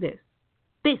co-create this.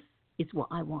 This is what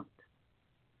I want.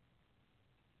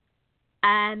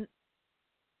 And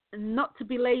not to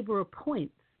belabor a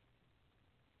point,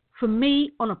 for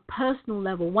me, on a personal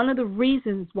level, one of the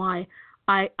reasons why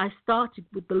I started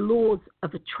with the laws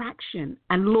of attraction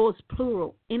and laws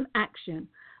plural in action,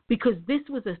 because this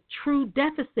was a true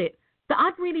deficit that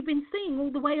I'd really been seeing all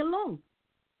the way along.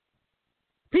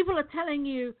 People are telling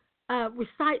you,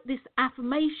 recite this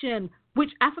affirmation,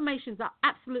 which affirmations are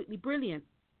absolutely brilliant.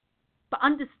 But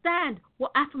understand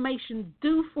what affirmations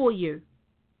do for you.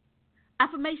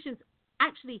 Affirmations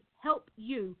actually help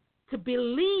you to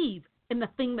believe in the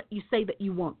thing that you say that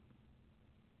you want.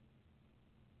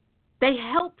 They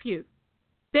help you.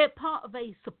 They're part of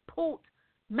a support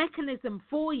mechanism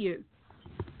for you.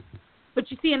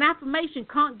 But you see, an affirmation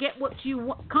can't get you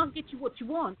what you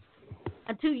want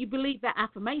until you believe that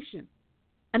affirmation.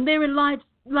 And therein lies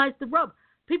the rub.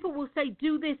 People will say,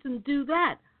 do this and do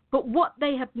that. But what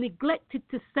they have neglected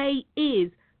to say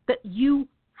is that you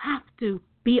have to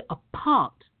be a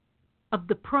part of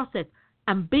the process.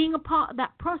 And being a part of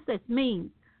that process means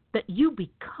that you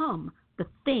become the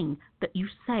thing that you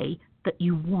say that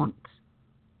you want.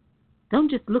 Don't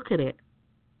just look at it.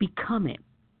 Become it.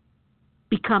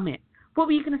 Become it. What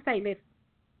were you going to say, Liv?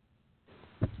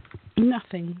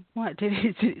 Nothing. What did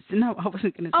it? No, I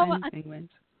wasn't going to say anything, Wendy.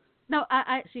 No, I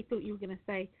actually thought you were going to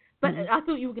say, but I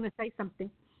thought you were going to say something.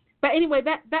 But anyway,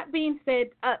 that being said,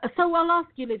 so I'll ask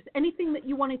you, Liv, anything that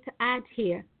you wanted to add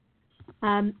here?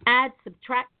 Add,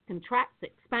 subtract, contract,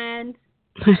 expand?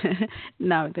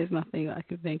 No, there's nothing I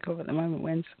can think of at the moment,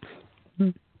 Wendy.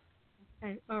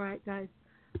 Okay, all right, guys.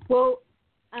 Well,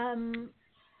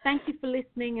 thank you for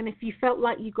listening, and if you felt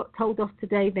like you got told off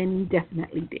today, then you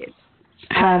definitely did.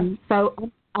 So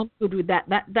I'm good with that.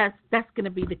 That's going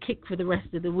to be the kick for the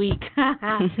rest of the week.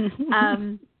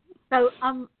 So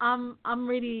I'm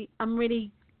really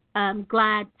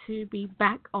glad to be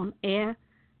back on air.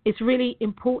 It's really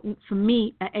important for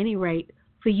me, at any rate,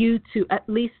 for you to at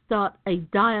least start a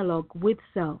dialogue with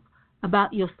self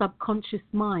about your subconscious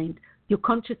mind, your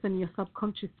conscious and your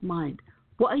subconscious mind.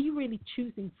 What are you really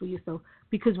choosing for yourself?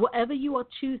 Because whatever you are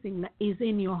choosing that is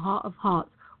in your heart of hearts,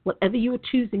 whatever you are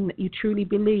choosing that you truly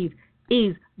believe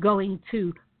is going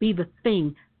to be the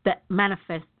thing that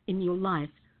manifests in your life.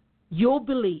 Your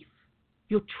belief,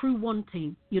 your true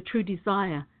wanting, your true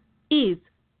desire is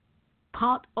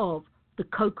part of the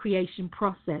co-creation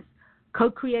process.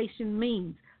 Co-creation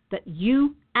means that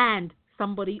you and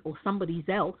somebody or somebody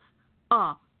else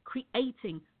are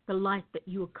creating the life that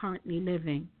you are currently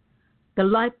living. The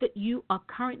life that you are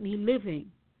currently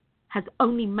living has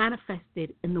only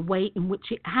manifested in the way in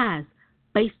which it has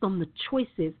based on the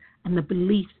choices and the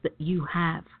beliefs that you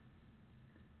have.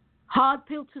 Hard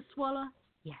pill to swallow?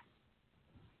 Yes.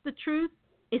 The truth?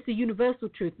 It's a universal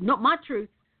truth. Not my truth.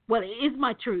 Well, it is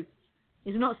my truth.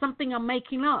 It's not something I'm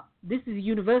making up. This is a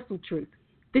universal truth.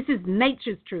 This is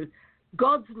nature's truth.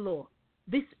 God's law.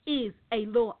 This is a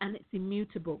law, and it's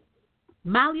immutable.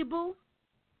 Malleable,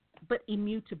 but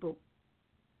immutable.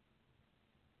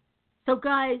 So,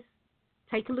 guys,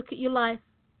 take a look at your life.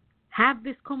 Have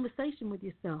this conversation with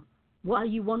yourself. What are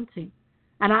you wanting?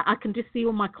 And I can just see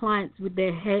all my clients with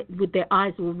their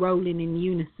eyes all rolling in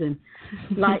unison.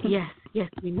 Like, yes,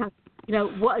 we know. You know,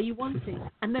 what are you wanting?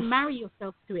 And then marry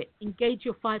yourself to it. Engage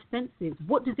your five senses.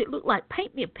 What does it look like?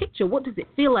 Paint me a picture. What does it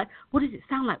feel like? What does it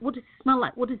sound like? What does it smell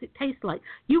like? What does it taste like?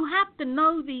 You have to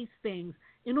know these things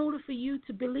in order for you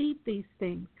to believe these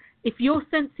things. If your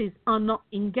senses are not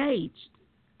engaged,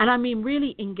 and I mean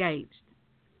really engaged,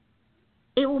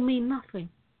 it will mean nothing.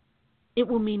 It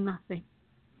will mean nothing.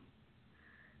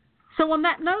 So on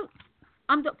that note,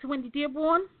 I'm Dr. Wendy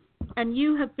Dearborne, and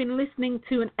you have been listening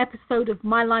to an episode of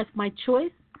My Life, My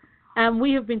Choice, and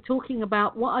we have been talking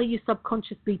about what are you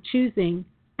subconsciously choosing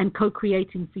and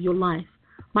co-creating for your life.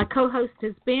 My co-host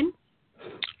has been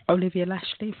Olivia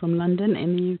Lashley from London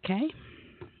in the UK.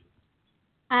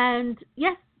 And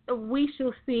yes, we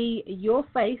shall see your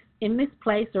face in this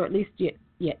place, or at least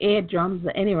your eardrums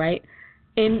at any rate,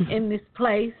 in this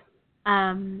place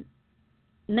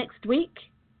next week.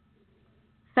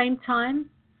 Same time,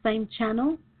 same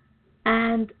channel.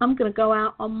 And I'm going to go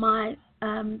out on my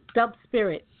dub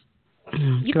spirit.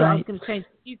 You thought I was going to change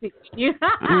the music. Yeah,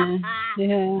 I did.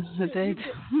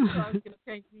 You thought I was going to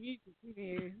change the music.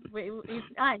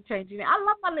 Yeah. I ain't changing it. I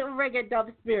love my little reggae dub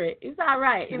spirit. It's all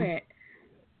right, isn't it?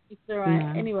 It's all right.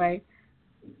 Yeah. Anyway,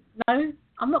 no,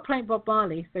 I'm not playing Bob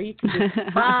Marley, so you can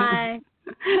just bye.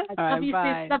 All right,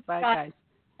 bye. Love bye, guys.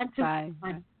 guys. Bye.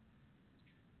 Bye.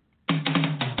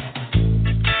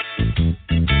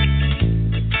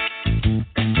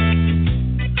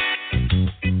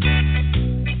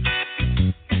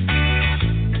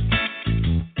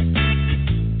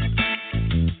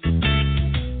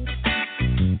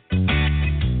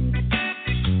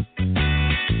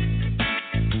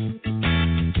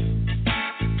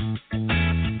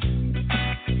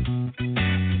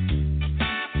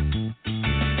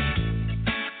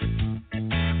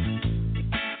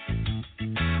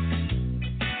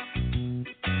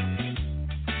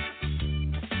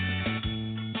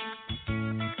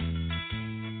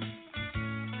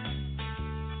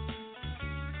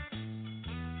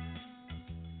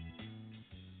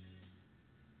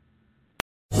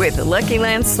 With the Lucky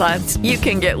Land Slots, you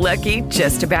can get lucky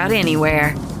just about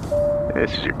anywhere.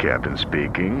 This is your captain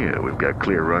speaking. We've got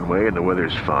clear runway and the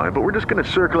weather's fine, but we're just going to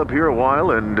circle up here a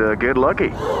while and get lucky.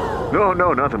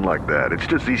 No, nothing like that. It's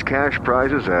just these cash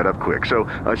prizes add up quick. So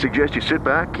I suggest you sit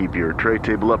back, keep your tray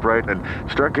table upright,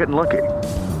 and start getting lucky.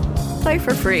 Play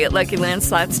for free at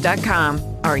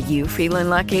LuckyLandSlots.com. Are you feeling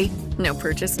lucky? No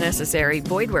purchase necessary.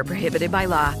 Void where prohibited by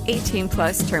law.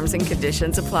 18+ terms and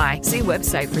conditions apply. See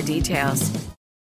website for details.